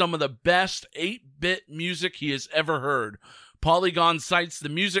production some of the best 8-bit music he has ever heard. Polygon cites the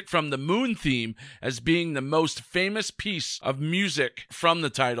music from the Moon theme as being the most famous piece of music from the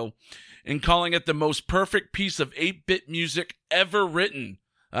title and calling it the most perfect piece of 8-bit music ever written.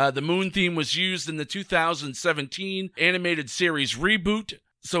 The Moon theme was used in the 2017 animated series Reboot,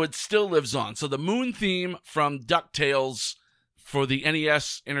 so it still lives on. So the Moon theme from DuckTales for the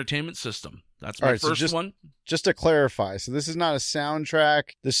NES Entertainment System. That's my first one. Just to clarify, so this is not a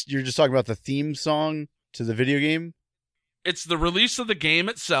soundtrack. You're just talking about the theme song to the video game? It's the release of the game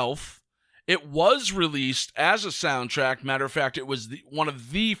itself. It was released as a soundtrack. Matter of fact, it was one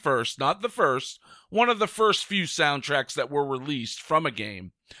of the first, not the first, one of the first few soundtracks that were released from a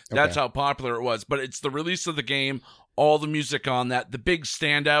game. That's how popular it was. But it's the release of the game, all the music on that, the big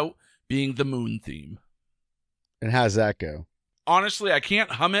standout being the Moon theme. And how's that go? Honestly, I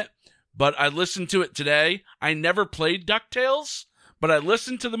can't hum it, but I listened to it today. I never played DuckTales, but I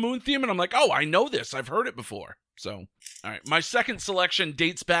listened to the Moon theme and I'm like, oh, I know this. I've heard it before. So, all right. My second selection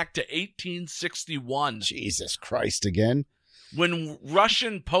dates back to 1861. Jesus Christ again. When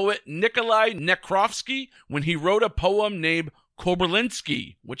Russian poet Nikolai Nekrovsky, when he wrote a poem named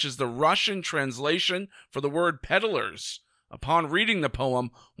Kobylinski, which is the Russian translation for the word peddlers. Upon reading the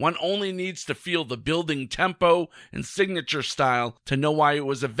poem, one only needs to feel the building tempo and signature style to know why it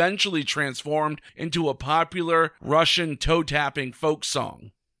was eventually transformed into a popular Russian toe-tapping folk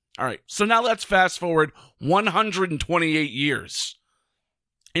song. All right, so now let's fast forward 128 years.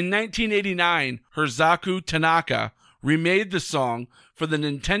 In 1989, Herzaku Tanaka remade the song for the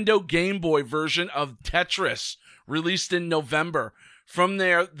Nintendo Game Boy version of Tetris, released in November. From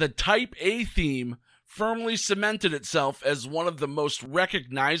there, the Type A theme firmly cemented itself as one of the most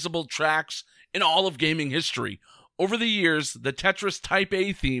recognizable tracks in all of gaming history. Over the years, the Tetris Type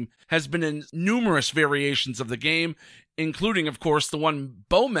A theme has been in numerous variations of the game, including, of course, the one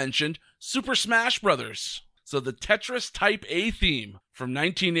Bo mentioned, Super Smash Brothers. So the Tetris Type A theme from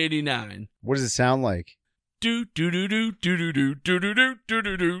 1989. What does it sound like? Do do do do do do do do do do do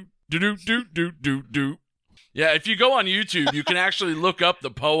do do do do do do do. Yeah, if you go on YouTube, you can actually look up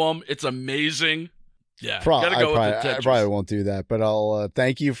the poem. It's amazing. Yeah, gotta go with the Tetris. I probably won't do that, but I'll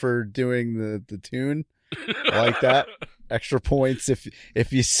thank you for doing the tune. I like that. Extra points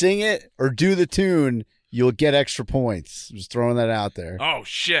if you sing it or do the tune, you'll get extra points. I'm just throwing that out there. Oh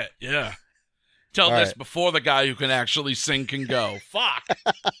shit! Yeah. Tell All this right. before the guy who can actually sing can go. Fuck.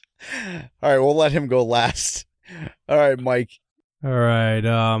 All right, we'll let him go last. All right, Mike. All right.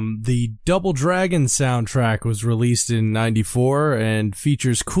 The Double Dragon soundtrack was released in '94 and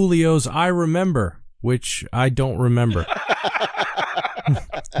features Coolio's "I Remember," which I don't remember.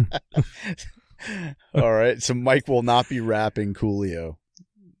 All right, so Mike will not be rapping Coolio.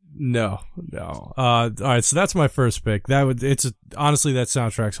 No. All right, so that's my first pick. Honestly, that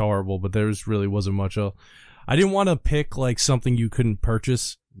soundtrack's horrible, but there really wasn't much else. I didn't want to pick like something you couldn't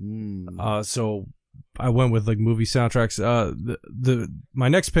purchase, so I went with like movie soundtracks. My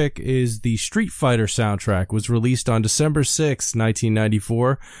next pick is the Street Fighter soundtrack. Was released on December 6,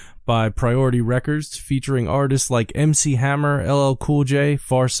 1994, by Priority Records, featuring artists like MC Hammer, LL Cool J,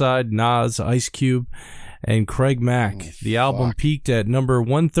 Pharcyde, Nas, Ice Cube, and Craig Mack. The album peaked at number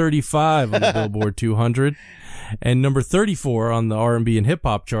 135 on the Billboard 200 and number 34 on the R&B and hip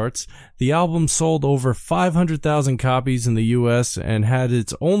hop charts. The album sold over 500,000 copies in the US and had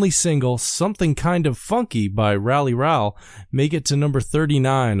its only single, Something Kind of Funky by Rally Rowell, make it to number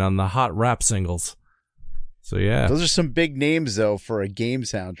 39 on the Hot Rap Singles. So yeah. Those are some big names though for a game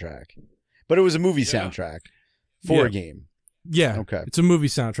soundtrack. But it was a movie soundtrack for a game. Yeah, okay. It's a movie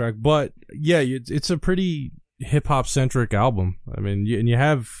soundtrack, but yeah, it's a pretty hip hop centric album. I mean, and you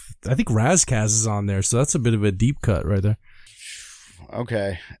have, I think Razkaz is on there, so that's a bit of a deep cut right there.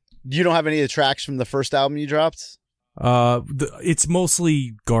 Okay, you don't have any of the tracks from the first album you dropped? It's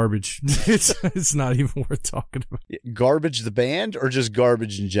mostly garbage. It's not even worth talking about. Garbage the band, or just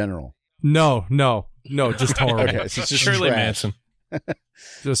garbage in general? No, just horrible. Okay, so it's just Shirley trash. Manson.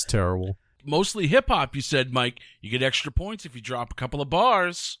 Just terrible. Mostly hip-hop, you said, Mike. You get extra points if you drop a couple of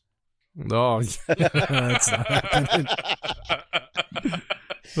bars. No, that's not happening.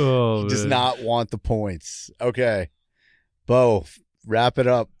 He does not want the points. Okay, Bo, wrap it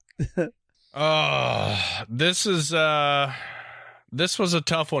up. This was a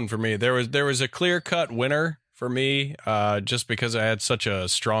tough one for me. There was a clear-cut winner for me, just because I had such a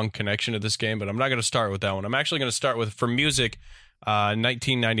strong connection to this game, but I'm not going to start with that one. I'm actually going to start with, for music,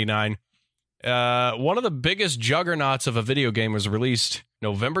 1999. One of the biggest juggernauts of a video game was released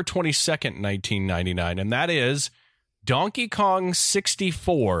November 22nd, 1999, and that is Donkey Kong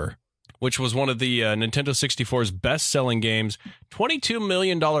 64, which was one of the Nintendo 64's best-selling games. $22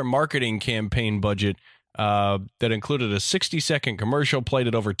 million marketing campaign budget that included a 60-second commercial played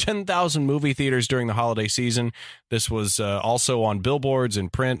at over 10,000 movie theaters during the holiday season. This was also on billboards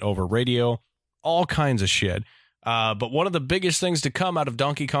and print, over radio, all kinds of shit. But one of the biggest things to come out of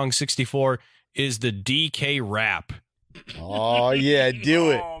Donkey Kong 64 is the DK rap. Oh, yeah,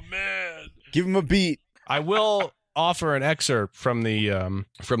 do it. Oh, man. Give him a beat. I will offer an excerpt from the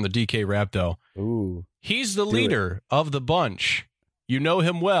DK rap, though. Ooh. He's the leader of the bunch. You know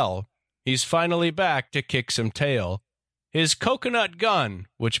him well. He's finally back to kick some tail. His coconut gun,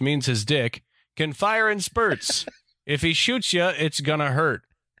 which means his dick, can fire in spurts. If he shoots you, it's gonna hurt.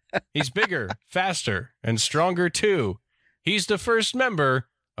 He's bigger, faster, and stronger, too. He's the first member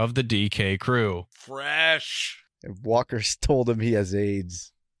of the DK crew. Fresh. Walker's told him he has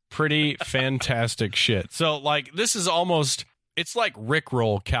AIDS. Pretty fantastic shit. So, like, this is almost, it's like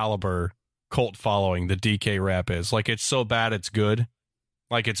Rickroll caliber cult following, the DK rap is. Like, it's so bad it's good.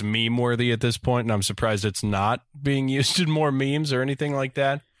 Like, it's meme-worthy at this point, and I'm surprised it's not being used in more memes or anything like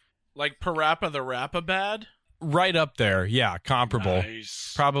that. Like Parappa the Rap-A-Bad? Right up there, yeah, comparable.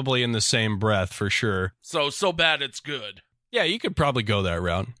 Nice. Probably in the same breath, for sure. So bad it's good. Yeah, you could probably go that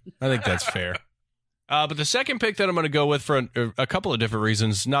route. I think that's fair. But the second pick that I'm going to go with for a couple of different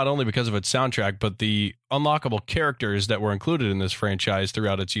reasons, not only because of its soundtrack, but the unlockable characters that were included in this franchise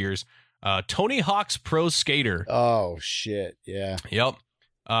throughout its years. Tony Hawk's Pro Skater. Oh, shit, yeah. Yep.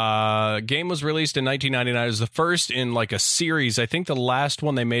 Game was released in 1999. It was the first in like a series. I think the last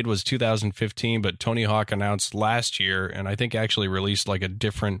one they made was 2015, but Tony Hawk announced last year, and I think actually released like a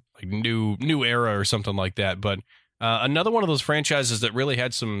different, like new era or something like that. But another one of those franchises that really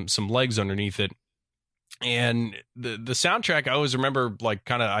had some legs underneath it. And the soundtrack, I always remember, like,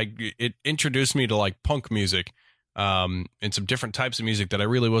 it introduced me to like punk music. And some different types of music that I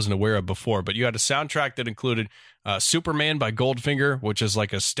really wasn't aware of before. But you had a soundtrack that included Superman by Goldfinger, which is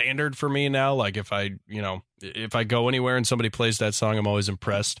like a standard for me now. Like if I go anywhere and somebody plays that song, I'm always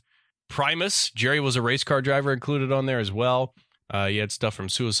impressed. Primus, Jerry was a race car driver, included on there as well. You had stuff from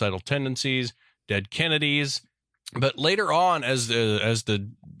Suicidal Tendencies, Dead Kennedys. But later on, as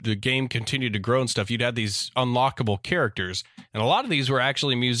the game continued to grow and stuff, you'd have these unlockable characters. And a lot of these were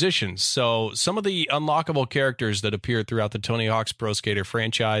actually musicians. So some of the unlockable characters that appeared throughout the Tony Hawk's Pro Skater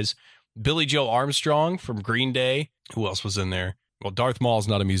franchise, Billy Joe Armstrong from Green Day. Who else was in there? Well, Darth Maul's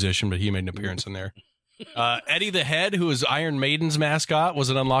not a musician, but he made an appearance in there. Eddie the Head, who was Iron Maiden's mascot, was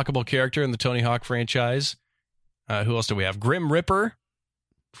an unlockable character in the Tony Hawk franchise. Who else do we have? Grim Ripper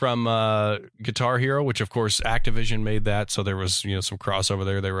from Guitar Hero, which of course Activision made that, so there was some crossover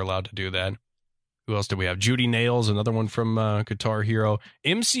there. They were allowed to do that. Who else do we have? Judy Nails, another one from Guitar Hero.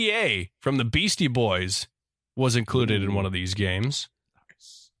 MCA from the Beastie Boys was included in one of these games.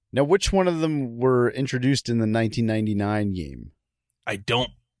 Now, which one of them were introduced in the 1999 game? I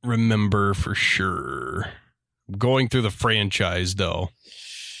don't remember for sure. Going through the franchise, though.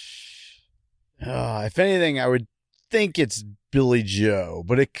 If anything, I would think it's Billy Joe,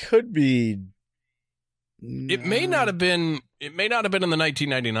 but it could be. It may not have been. It may not have been in the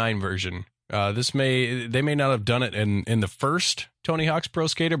 1999 version. They may not have done it in the first Tony Hawk's Pro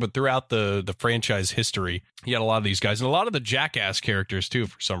Skater, but throughout the franchise history, you had a lot of these guys and a lot of the Jackass characters too,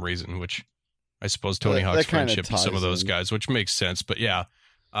 for some reason. Which I suppose Tony Hawk's friendship to some of those guys, which makes sense. But yeah,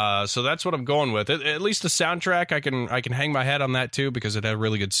 so that's what I'm going with. At least the soundtrack, I can hang my hat on that too because it had a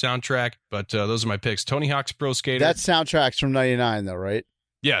really good soundtrack. But those are my picks. Tony Hawk's Pro Skater. That soundtrack's from '99 though, right?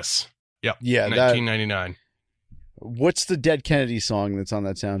 Yes. Yep. Yeah. 1999. What's the Dead Kennedy song that's on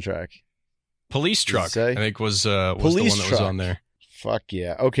that soundtrack? Police Truck, I think was the one that was on there. Fuck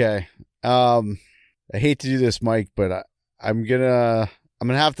yeah. Okay. I hate to do this, Mike, but I'm gonna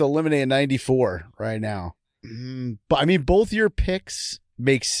have to eliminate a 94 right now. But I mean, both your picks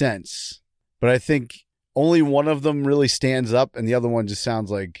make sense, but I think only one of them really stands up, and the other one just sounds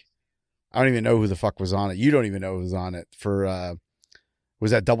like I don't even know who the fuck was on it. You don't even know who was on it. For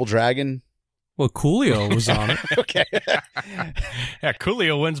was that Double Dragon? Well, Coolio was on it. Okay. Yeah,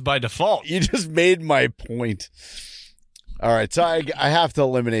 Coolio wins by default. You just made my point. All right, so I have to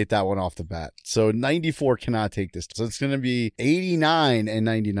eliminate that one off the bat. So 94 cannot take this. So it's going to be 89 and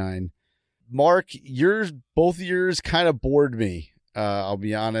 99. Mark, both of yours kind of bored me. I'll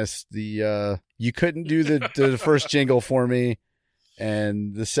be honest. You couldn't do the first jingle for me,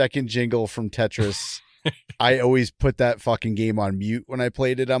 and the second jingle from Tetris. I always put that fucking game on mute when I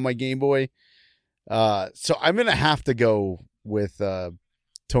played it on my Game Boy. So I'm going to have to go with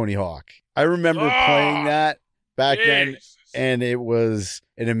Tony Hawk. I remember playing that back then, and it was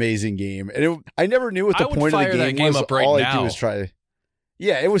an amazing game. And I never knew what the point of the game was. Up right All now. I do is try.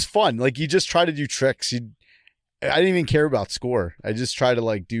 Yeah, it was fun. Like, you just try to do tricks. I didn't even care about score. I just try to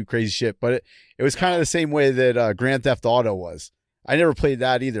like do crazy shit. But it was kind of the same way that Grand Theft Auto was. I never played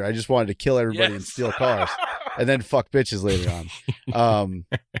that either. I just wanted to kill everybody and steal cars. And then fuck bitches later on.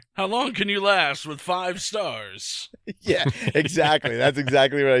 How long can you last with 5 stars? Yeah, exactly. That's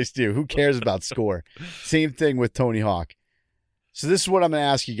exactly what I used to do. Who cares about score? Same thing with Tony Hawk. So this is what I'm going to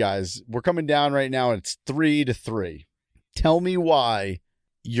ask you guys. We're coming down right now. And it's 3-3. Tell me why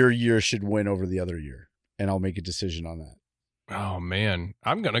your year should win over the other year, and I'll make a decision on that. Oh man,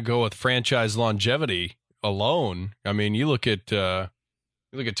 I'm going to go with franchise longevity alone. I mean, you look at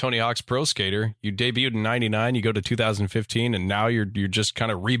Tony Hawk's Pro Skater. You debuted in '99. You go to 2015, and now you're just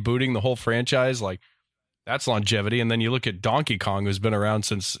kind of rebooting the whole franchise. Like, that's longevity. And then you look at Donkey Kong, who's been around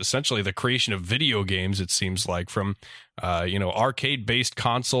since essentially the creation of video games. It seems like from arcade-based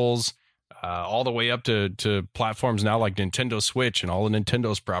consoles all the way up to platforms now like Nintendo Switch and all the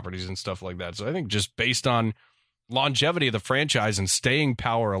Nintendo's properties and stuff like that. So I think just based on longevity of the franchise and staying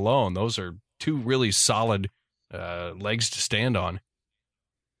power alone, those are two really solid legs to stand on.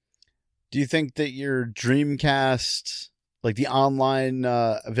 Do you think that your Dreamcast, like the online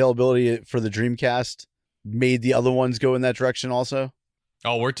availability for the Dreamcast, made the other ones go in that direction also?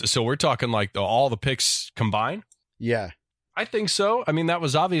 Oh, we're talking like all the picks combined? Yeah. I think so. I mean, that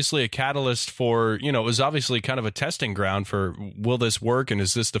was obviously a catalyst for, it was obviously kind of a testing ground for, will this work? And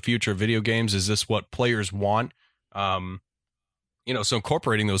is this the future of video games? Is this what players want? so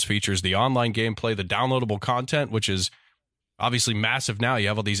incorporating those features, the online gameplay, the downloadable content, which is obviously massive now. You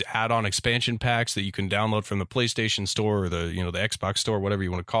have all these add-on expansion packs that you can download from the PlayStation Store or the Xbox Store, whatever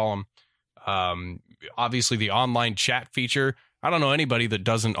you want to call them. Obviously, the online chat feature. I don't know anybody that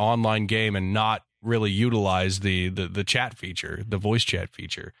does an online game and not really utilize the chat feature, the voice chat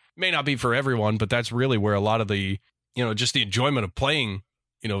feature. May not be for everyone, but that's really where a lot of the, just the enjoyment of playing,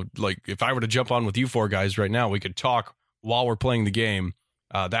 like if I were to jump on with you four guys right now, we could talk while we're playing the game.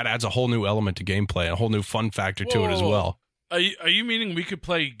 That adds a whole new element to gameplay, a whole new fun factor to it as well. Are you meaning we could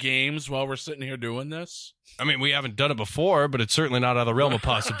play games while we're sitting here doing this? I mean, we haven't done it before, but it's certainly not out of the realm of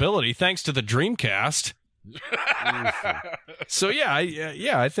possibility, thanks to the Dreamcast. So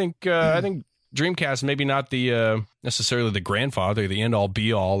I think Dreamcast maybe not the necessarily the grandfather, the end all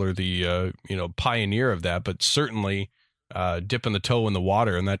be all, or the pioneer of that, but certainly dipping the toe in the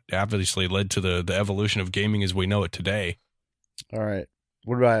water, and that obviously led to the evolution of gaming as we know it today. All right,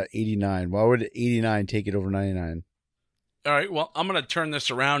 what about 89? Why would 89 take it over 99? All right, well, I'm going to turn this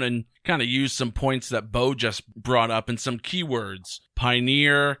around and kind of use some points that Bo just brought up and some keywords: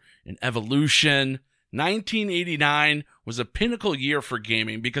 pioneer and evolution. 1989 was a pinnacle year for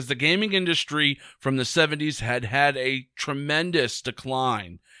gaming because the gaming industry from the 70s had a tremendous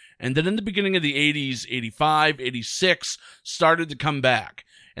decline. And then in the beginning of the 80s, 85, 86, started to come back.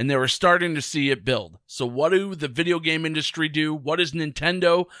 And they were starting to see it build. So what do the video game industry do? What does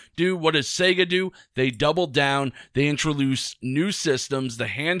Nintendo do? What does Sega do? They double down. They introduce new systems. The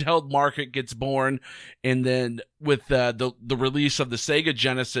handheld market gets born. And then with the release of the Sega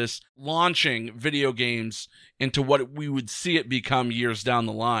Genesis, launching video games into what we would see it become years down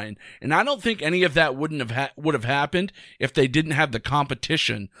the line. And I don't think any of that would have happened if they didn't have the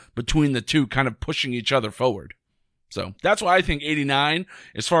competition between the two kind of pushing each other forward. So that's why I think 89,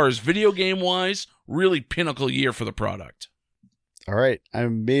 as far as video game wise, really pinnacle year for the product. All right. I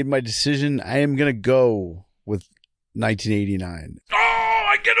made my decision. I am going to go with 1989. Oh,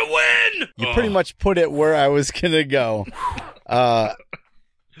 I get a win! You pretty much put it where I was going to go. I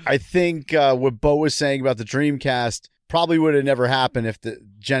think what Bo was saying about the Dreamcast probably would have never happened if the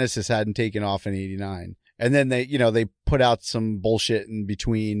Genesis hadn't taken off in 89. And then they put out some bullshit in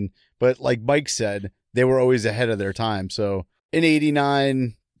between. But like Mike said, they were always ahead of their time. So in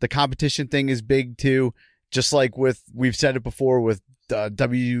 89, the competition thing is big too. Just like we've said it before with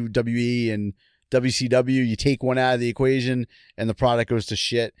WWE and WCW, you take one out of the equation and the product goes to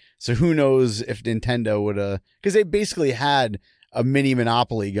shit. So who knows if Nintendo would have, because they basically had a mini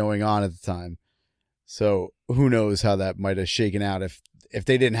monopoly going on at the time. So who knows how that might have shaken out if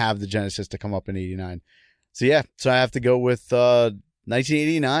they didn't have the Genesis to come up in 89. So yeah, so I have to go with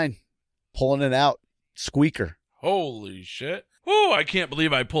 1989, pulling it out. Squeaker. Holy shit. Oh, I can't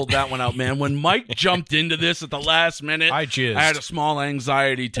believe I pulled that one out, man. When Mike jumped into this at the last minute, I had a small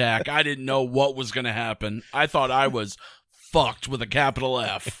anxiety attack. I didn't know what was going to happen. I thought I was fucked with a capital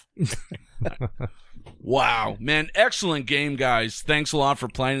F. Wow, man. Excellent game, guys. Thanks a lot for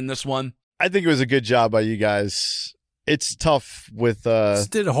playing in this one. I think it was a good job by you guys. It's tough with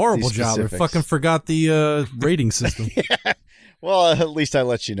just did a horrible job. I fucking forgot the rating system. Yeah. Well, at least I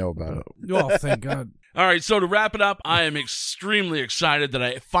let you know about it. Oh, thank God. All right, so to wrap it up, I am extremely excited that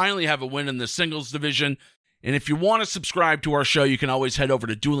I finally have a win in the singles division. And if you want to subscribe to our show, you can always head over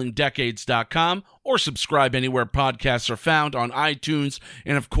to duelingdecades.com or subscribe anywhere podcasts are found on iTunes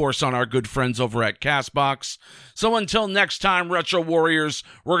and, of course, on our good friends over at CastBox. So until next time, Retro Warriors,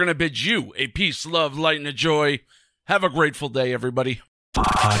 we're going to bid you a peace, love, light, and a joy. Have a grateful day, everybody.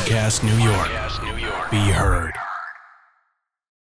 Podcast New York. Be heard.